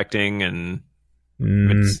impacting and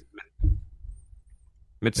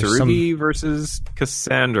Mitsurugi versus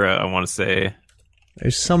Cassandra, I want to say.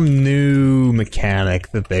 There's some new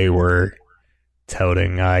mechanic that they were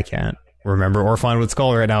touting. I can't remember or find what it's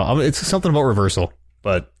called right now. It's something about reversal.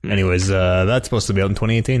 But anyways, that's supposed to be out in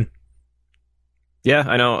 2018. Yeah,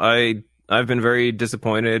 I know. I've been very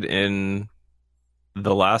disappointed in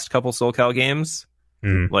the last couple Soul Cal games.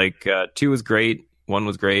 Like 2 was great, 1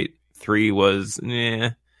 was great, 3 was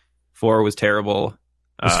 4 was terrible.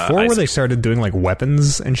 Was 4 where they started doing like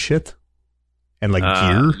weapons and shit? And like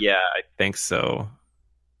gear? Yeah, I think so.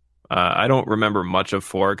 I don't remember much of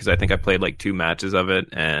 4 because I think I played like 2 matches of it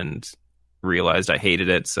and realized I hated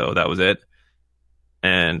it, so that was it.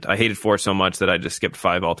 And I hated 4 so much that I just skipped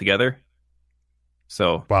 5 altogether.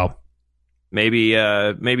 So wow, maybe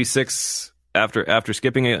 6 after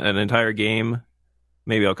skipping an entire game.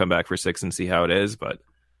 Maybe I'll come back for 6 and see how it is. But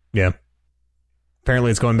yeah, apparently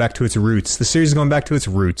it's going back to its roots. The series is going back to its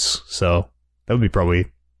roots. So That would be probably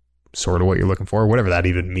sort of what you're looking for, whatever that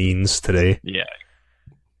even means today. Yeah.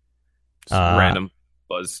 Random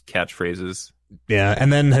buzz catchphrases. Yeah,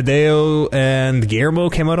 and then Hideo and Guillermo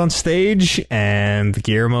came out on stage, and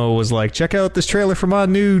Guillermo was like, check out this trailer for my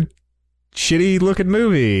new shitty-looking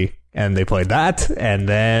movie. And they played that, and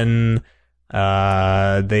then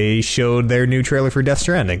they showed their new trailer for Death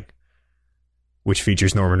Stranding, which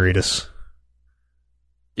features Norman Reedus.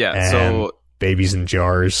 Yeah, and so... babies in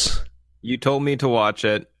jars. You told me to watch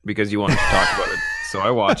it because you wanted to talk about it. So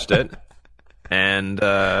I watched it. And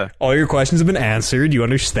all your questions have been answered. You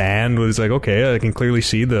understand. It's like, okay, I can clearly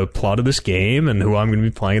see the plot of this game and who I'm going to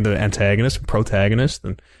be playing, the antagonist and protagonist,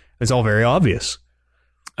 and it's all very obvious.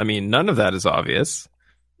 I mean, none of that is obvious.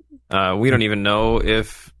 We don't even know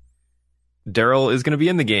if Daryl is going to be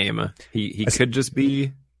in the game. He could just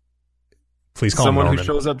be Please call someone him who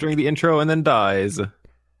shows up during the intro and then dies.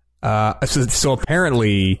 So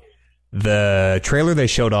apparently the trailer they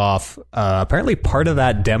showed off, apparently part of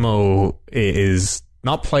that demo is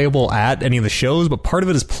not playable at any of the shows, but part of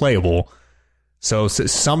it is playable. So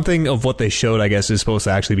something of what they showed, I guess, is supposed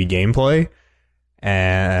to actually be gameplay.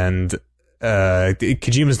 And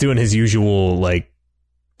Kojima's doing his usual, like,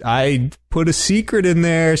 I put a secret in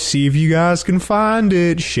there, see if you guys can find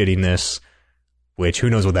it shittiness, which who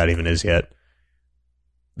knows what that even is yet.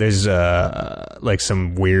 There's like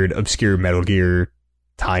some weird obscure Metal Gear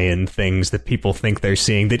tie-in things that people think they're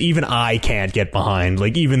seeing that even I can't get behind.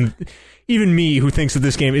 Like even me, who thinks that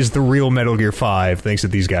this game is the real Metal Gear 5, thinks that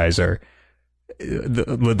these guys are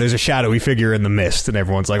there's a shadowy figure in the mist, and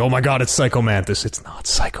everyone's like, oh my god, it's Psycho Mantis. It's not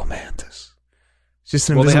Psycho Mantis. It's just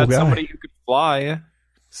an invisible they had guy. Somebody who could fly,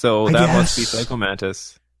 so that must be Psycho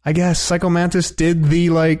Mantis. I guess Psycho Mantis did the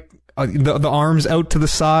like the arms out to the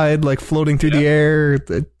side, like floating through the air.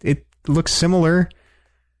 It looks similar.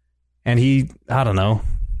 And I don't know.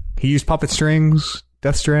 He used puppet strings.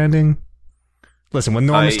 Death Stranding. Listen, when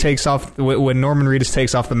Norman Reedus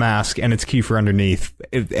takes off the mask and it's Kiefer underneath,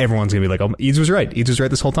 everyone's gonna be like, "Oh, Eads was right. Eads was right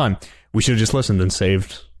this whole time. We should have just listened and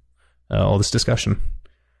saved all this discussion."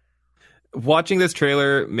 Watching this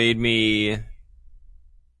trailer made me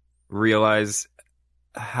realize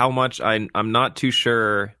how much I'm not too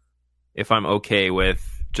sure if I'm okay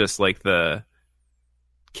with just like the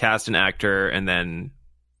cast an actor and then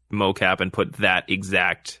mocap and put that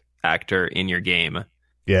exact actor in your game.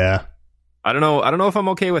 Yeah. I don't know if I'm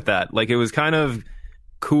okay with that. Like, it was kind of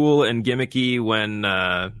cool and gimmicky when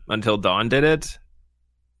Until Dawn did it,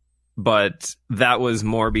 but that was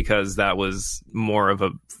more because that was more of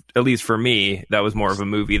at least for me, that was more of a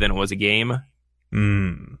movie than it was a game.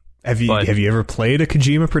 Have you ever played a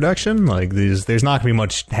Kojima production? Like, there's not gonna be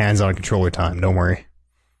much hands-on controller time. Don't worry.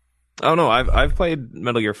 Oh no, I've played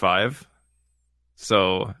Metal Gear 5,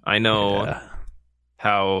 so I know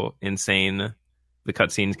how insane the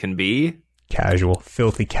cutscenes can be. Casual,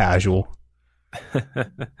 filthy casual. But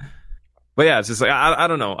yeah, it's just like I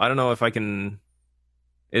don't know. I don't know if I can.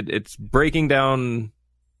 It's breaking down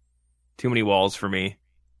too many walls for me.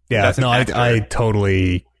 Yeah, no, I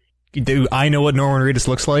totally. Dude, I know what Norman Reedus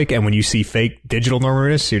looks like, and when you see fake digital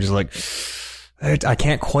Norman Reedus, you're just like, I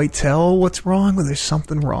can't quite tell what's wrong, but there's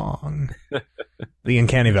something wrong. The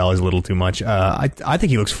Uncanny Valley is a little too much. I think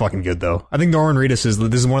he looks fucking good, though. I think Norman Reedus this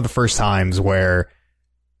is one of the first times where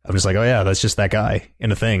I'm just like, oh yeah, that's just that guy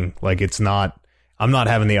in a thing. Like, it's not, I'm not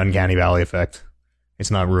having the Uncanny Valley effect.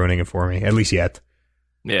 It's not ruining it for me, at least yet.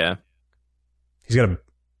 Yeah. He's got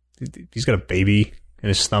a baby in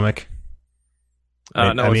his stomach.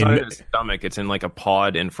 No, it's not in his stomach. It's in like a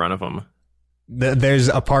pod in front of him. There's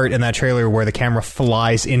a part in that trailer where the camera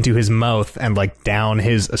flies into his mouth and like down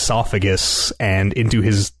his esophagus and into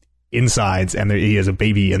his insides, and he has a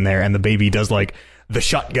baby in there, and the baby does like the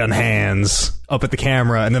shotgun hands up at the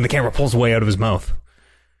camera, and then the camera pulls away out of his mouth.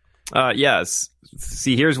 Yes.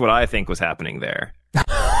 See, here's what I think was happening there.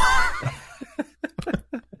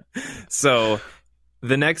 So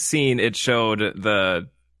the next scene, it showed the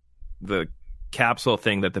capsule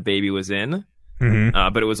thing that the baby was in.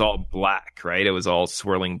 Mm-hmm. But it was all black, right? It was all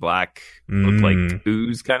swirling black, looked like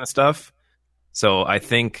ooze kind of stuff. So I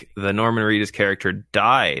think the Norman Reedus character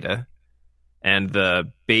died, and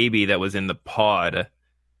the baby that was in the pod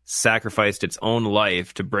sacrificed its own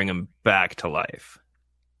life to bring him back to life.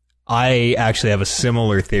 I actually have a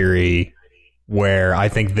similar theory where I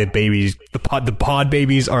think that the pod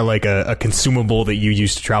babies are like a consumable that you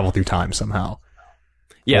use to travel through time somehow.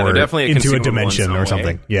 Yeah, they're definitely into a dimension or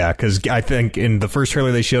something. Way. Yeah, because I think in the first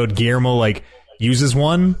trailer they showed Guillermo like uses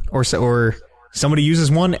one or somebody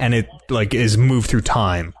uses one, and it like is moved through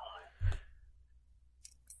time.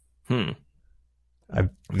 Maybe.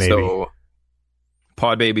 So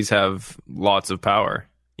pod babies have lots of power.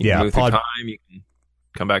 You can move through time, you can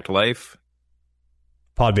come back to life.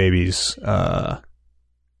 Pod babies,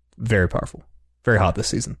 very powerful, very hot this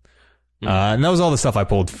season. And that was all the stuff I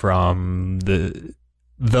pulled from the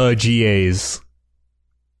GA's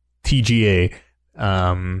TGA.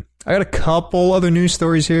 I got a couple other news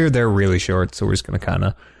stories here. They're really short, so we're just going to kind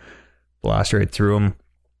of blast right through them.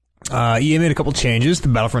 EA made a couple changes to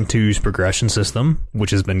Battlefront 2's progression system,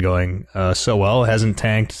 which has been going so well. It hasn't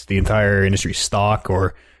tanked the entire industry stock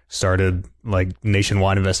or started like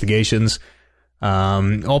nationwide investigations.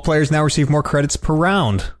 All players now receive more credits per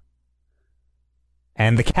round.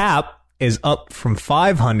 And the cap is up from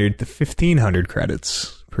 500 to 1,500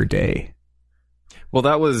 credits per day. Well,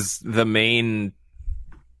 that was the main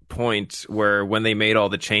point where when they made all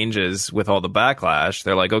the changes with all the backlash,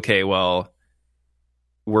 they're like, okay, well,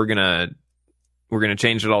 we're gonna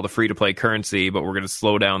change it all to free-to-play currency, but we're going to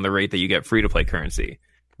slow down the rate that you get free-to-play currency.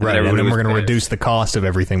 Right, and then we're going to reduce the cost of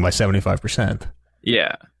everything by 75%.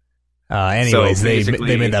 Yeah. Anyways, so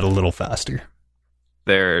they made that a little faster.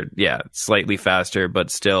 They're, slightly faster,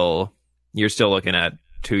 but still, you're still looking at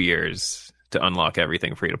 2 years to unlock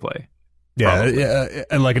everything free-to-play. Yeah,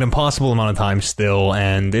 and like an impossible amount of time still,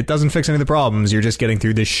 and it doesn't fix any of the problems. You're just getting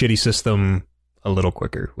through this shitty system a little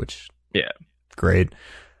quicker, which great.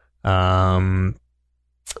 Far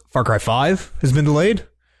Cry 5 has been delayed.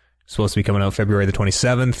 It's supposed to be coming out February the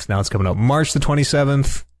 27th. Now it's coming out March the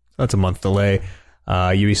 27th. That's a month delay.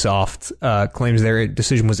 Ubisoft claims their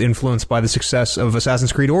decision was influenced by the success of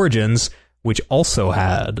Assassin's Creed Origins, which also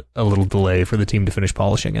had a little delay for the team to finish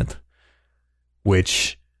polishing it,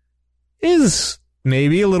 which is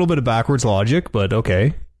maybe a little bit of backwards logic, but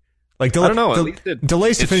okay. Like, I don't know.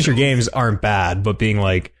 Delays to finish your games aren't bad, but being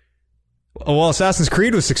like, oh, well, Assassin's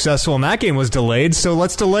Creed was successful and that game was delayed, so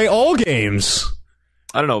let's delay all games.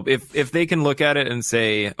 I don't know. If they can look at it and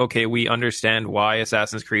say, okay, we understand why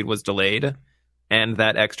Assassin's Creed was delayed, and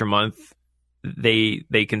that extra month, they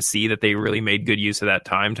can see that they really made good use of that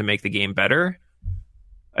time to make the game better.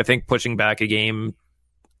 I think pushing back a game,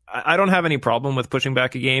 I don't have any problem with pushing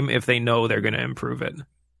back a game if they know they're going to improve it.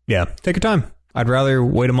 Yeah, take your time. I'd rather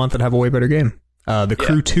wait a month and have a way better game. The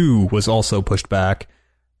Crew 2 was also pushed back.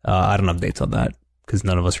 I don't have dates on that because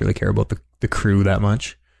none of us really care about the Crew that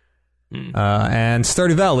much. And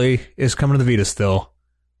Stardew Valley is coming to the Vita still.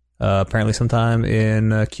 Apparently sometime in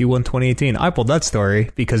Q1 2018. I pulled that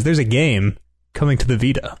story because there's a game coming to the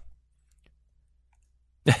Vita.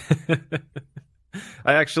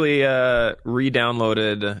 I actually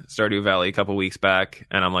re-downloaded Stardew Valley a couple weeks back,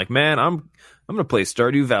 and I'm like, man, I'm gonna play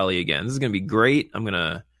Stardew Valley again. This is gonna be great. I'm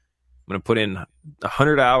gonna put in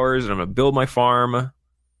 100 hours, and I'm gonna build my farm.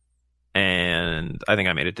 And I think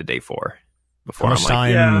I made it to day 4. Before how much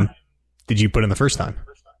time did you put in the first time?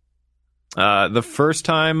 The first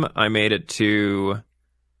time I made it to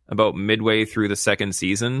about midway through the second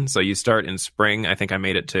season. So you start in spring. I think I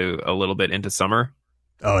made it to a little bit into summer.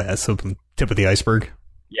 Oh, yeah. So tip of the iceberg.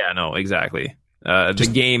 Yeah, no, exactly. The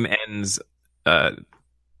game ends. The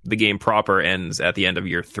game proper ends at the end of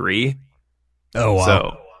year 3. Oh, wow.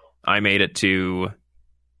 So I made it to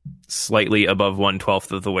slightly above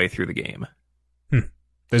 1/12 of the way through the game.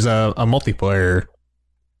 There's a multiplayer.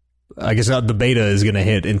 I guess the beta is going to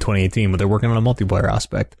hit in 2018, but they're working on a multiplayer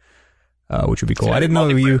aspect, which would be cool. I didn't know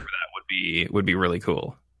you. For that would be really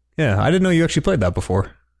cool. Yeah, I didn't know you actually played that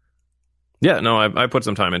before. Yeah, no, I put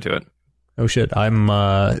some time into it. Oh shit, I'm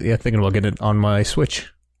thinking about getting it on my Switch.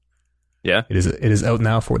 Yeah, it is out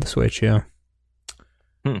now for the Switch. Yeah.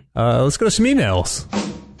 Let's go to some emails.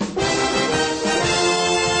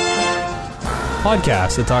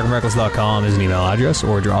 Podcast at TalkingReckless.com is an email address,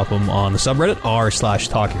 or drop them on the subreddit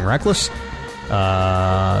r/TalkingReckless.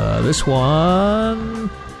 This one,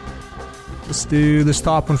 let's do this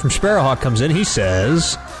top one from Sparrowhawk comes in. He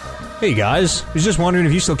says, "Hey guys, was just wondering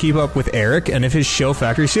if you still keep up with Eric and if his show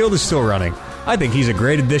Factory Sealed is still running. I think he's a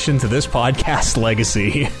great addition to this podcast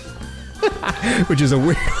legacy." Which is a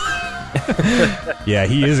weird. Yeah,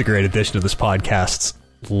 he is a great addition to this podcast's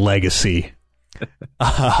legacy.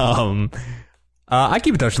 I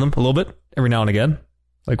keep in touch with him a little bit every now and again.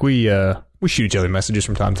 Like we shoot each other messages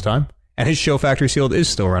from time to time. And his show Factory Sealed is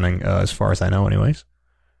still running, as far as I know, anyways.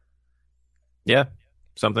 Yeah,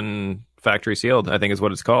 something Factory Sealed, I think is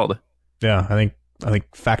what it's called. Yeah, I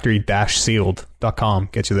think factory-sealed.com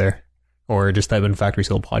gets you there, or just type in Factory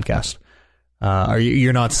Sealed podcast.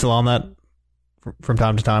 You're not still on that from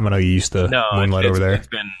time to time? I know you used to moonlight over there. It's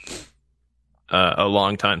been a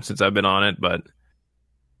long time since I've been on it, but.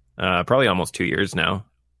 Probably almost 2 years now.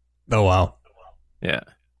 Oh wow! Yeah.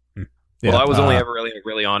 Well, I was only ever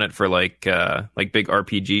really on it for like big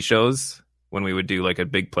RPG shows. when we would do like a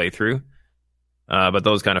big playthrough. But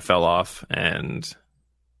those kind of fell off, and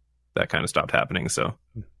that kind of stopped happening. So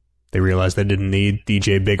they realized they didn't need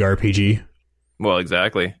DJ Big RPG. Well,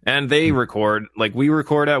 exactly. And they record, like we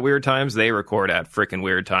record at weird times, they record at frickin'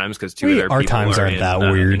 weird times because two of their our people times are aren't in, that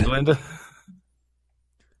weird. England.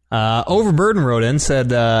 Overburden wrote in, said,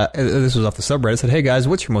 this was off the subreddit, said, hey guys,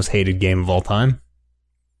 what's your most hated game of all time?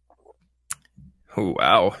 Oh,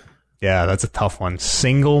 wow. Yeah, that's a tough one.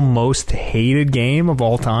 Single most hated game of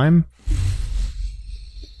all time?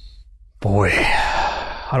 Boy,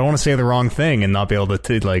 I don't want to say the wrong thing and not be able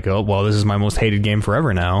to like, oh, well, this is my most hated game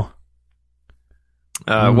forever now.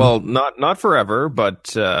 Well, not forever,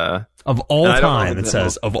 but of all time, it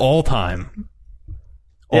says of all time.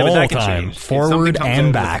 Yeah, all that can time, change. forward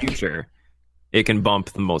and back. In the future, it can bump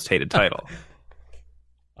the most hated title.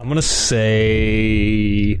 I'm gonna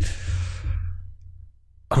say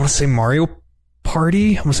Mario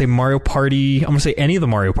Party. I'm gonna say Mario Party. I'm gonna say any of the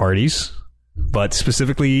Mario Parties, but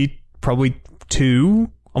specifically probably 2.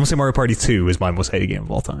 I'm gonna say Mario Party 2 is my most hated game of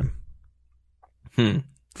all time.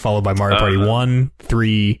 Followed by Mario Party 1,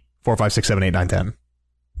 3, 4, 5, 6, 7, 8, 9, 10.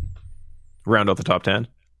 Round out the top 10?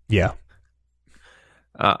 Yeah.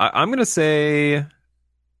 I'm going to say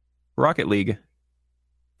Rocket League.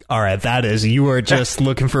 All right, that is, you are just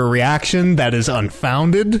looking for a reaction that is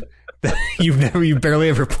unfounded. You barely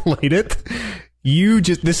ever played it.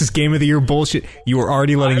 This is Game of the Year bullshit. You are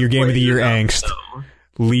already letting your Game of the Year angst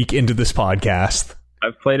leak into this podcast.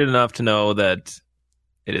 I've played it enough to know that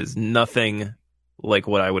it is nothing like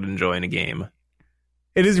what I would enjoy in a game.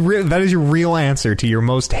 It is that is your real answer to your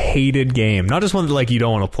most hated game. Not just one that like you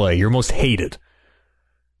don't want to play. Your most hated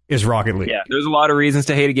is Rocket League. Yeah, there's a lot of reasons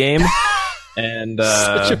to hate a game, and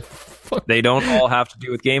they don't all have to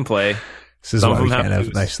do with gameplay. This is why we can't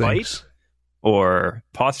have nice things. Or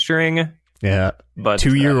posturing. Yeah, but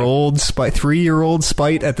 2-year-old spite, 3-year-old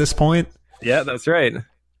spite at this point. Yeah, that's right. No,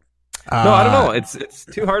 I don't know. It's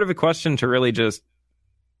too hard of a question to really just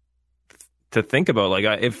to think about. Like,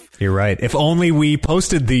 if you're right, if only we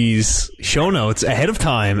posted these show notes ahead of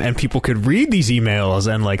time and people could read these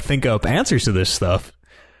emails and like think up answers to this stuff.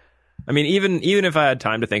 I mean, even if I had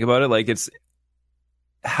time to think about it, like it's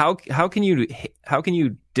how can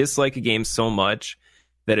you dislike a game so much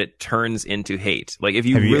that it turns into hate? Like, if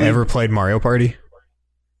you have you ever played Mario Party?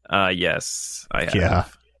 Yes, I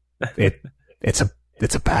have. Yeah, it's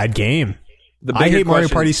a bad game. I hate Mario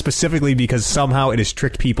Party specifically because somehow it has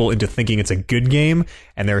tricked people into thinking it's a good game,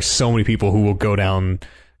 and there are so many people who will go down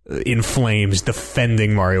in flames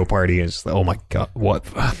defending Mario Party as, oh my god, what?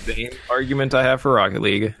 Same argument I have for Rocket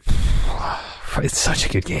League. It's such a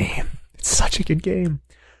good game. It's such a good game.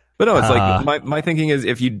 But no, it's like my thinking is,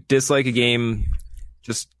 if you dislike a game,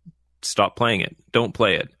 just stop playing it. Don't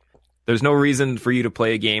play it. There's no reason for you to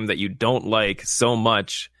play a game that you don't like so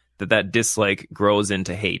much that dislike grows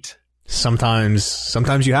into hate. Sometimes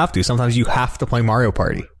you have to. Sometimes you have to play Mario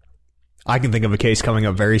Party. I can think of a case coming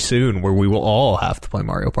up very soon where we will all have to play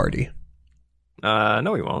Mario Party.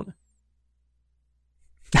 No, we won't.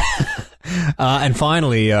 And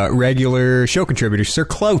finally, regular show contributor Sir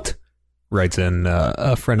Clout writes in,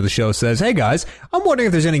 a friend of the show says, hey guys, I'm wondering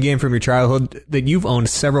if there's any game from your childhood that you've owned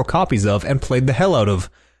several copies of and played the hell out of.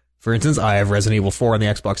 For instance, I have Resident Evil 4 on the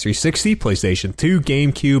Xbox 360, PlayStation 2,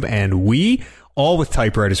 GameCube, and Wii, all with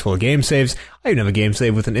typewriters full of game saves. I even have a game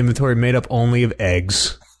save with an inventory made up only of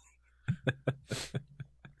eggs.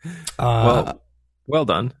 Well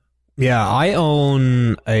done. Yeah, I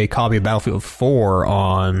own a copy of Battlefield 4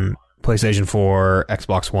 on PlayStation 4,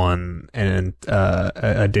 Xbox One, and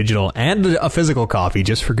a digital and a physical copy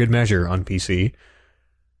just for good measure on PC.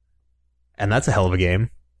 And that's a hell of a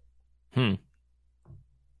game.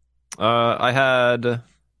 I had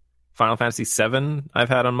Final Fantasy VII I've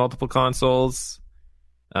had on multiple consoles.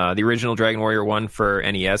 The original Dragon Warrior 1 for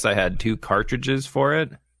NES, I had 2 cartridges for it.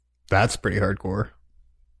 That's pretty hardcore.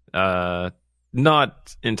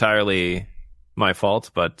 Not entirely my fault,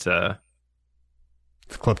 but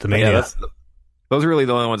kleptomania. Yeah, those are really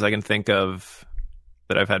the only ones I can think of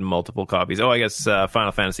that I've had multiple copies. Oh, I guess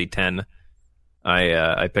Final Fantasy X.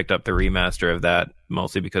 I picked up the remaster of that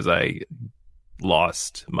mostly because I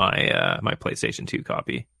lost my my PlayStation 2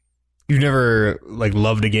 copy. You've never like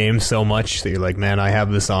loved a game so much that you're like, man, I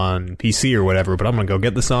have this on PC or whatever, but I'm gonna go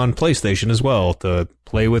get this on PlayStation as well to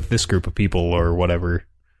play with this group of people or whatever.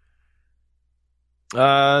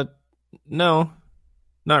 No,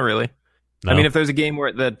 not really. No. I mean, if there's a game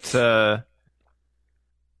that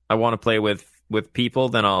I want to play with people,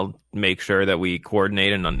 then I'll make sure that we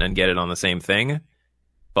coordinate and get it on the same thing.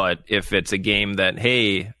 But if it's a game that,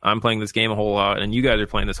 hey, I'm playing this game a whole lot, and you guys are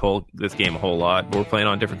playing this game a whole lot, but we're playing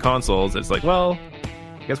on different consoles, it's like, well,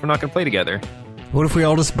 I guess we're not going to play together. What if we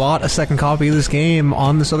all just bought a second copy of this game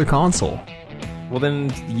on this other console? Well,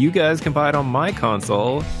 then you guys can buy it on my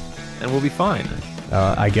console, and we'll be fine.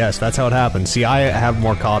 I guess that's how it happens. See, I have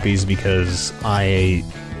more copies because I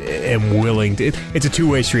am willing to... It's a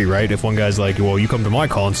two-way street, right? If one guy's like, well, you come to my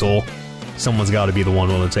console, someone's got to be the one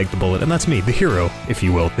willing to take the bullet. And that's me, the hero, if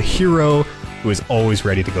you will. The hero who is always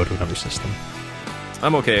ready to go to another system.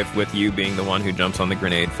 I'm okay with you being the one who jumps on the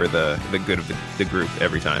grenade for the good of the group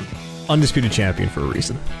every time. Undisputed champion for a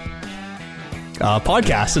reason.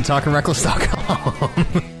 Podcast at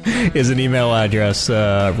talkingreckless.com is an email address.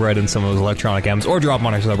 Write in some of those electronic M's or drop them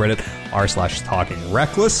on our subreddit,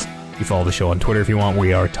 r/talkingreckless. You follow the show on Twitter if you want.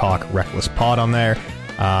 We are Talk Reckless Pod on there.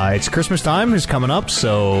 It's Christmas time is coming up,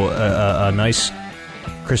 so a nice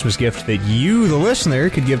Christmas gift that you, the listener,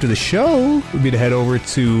 could give to the show would be to head over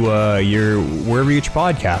to your wherever you get your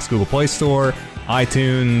podcast, Google Play Store,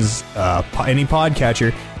 iTunes, any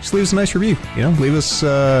podcatcher. Just leave us a nice review. You know, leave us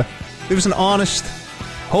an honest,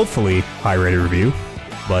 hopefully high-rated review,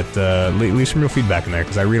 but leave some real feedback in there,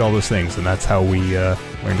 because I read all those things, and that's how we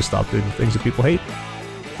learn to stop doing things that people hate.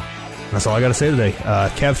 And that's all I got to say today.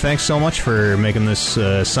 Kev, thanks so much for making this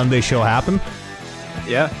Sunday show happen.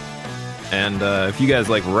 Yeah. And if you guys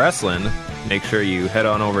like wrestling, make sure you head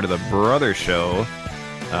on over to the brother show,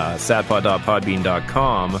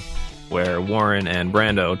 satpod.podbean.com, where Warren and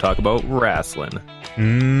Brando talk about wrestling.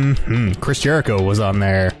 Chris Jericho was on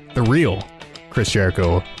there. The real Chris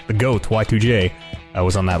Jericho, the GOAT, Y2J,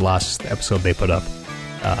 was on that last episode they put up.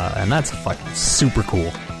 And that's fucking super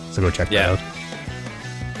cool. So go check that out.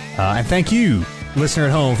 And thank you, listener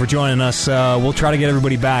at home, for joining us. We'll try to get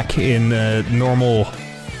everybody back in normal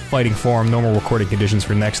fighting form, normal recording conditions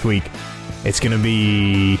for next week. It's going to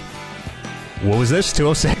be... What was this?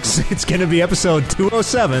 206? It's going to be episode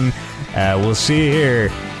 207. We'll see you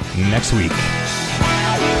here next week.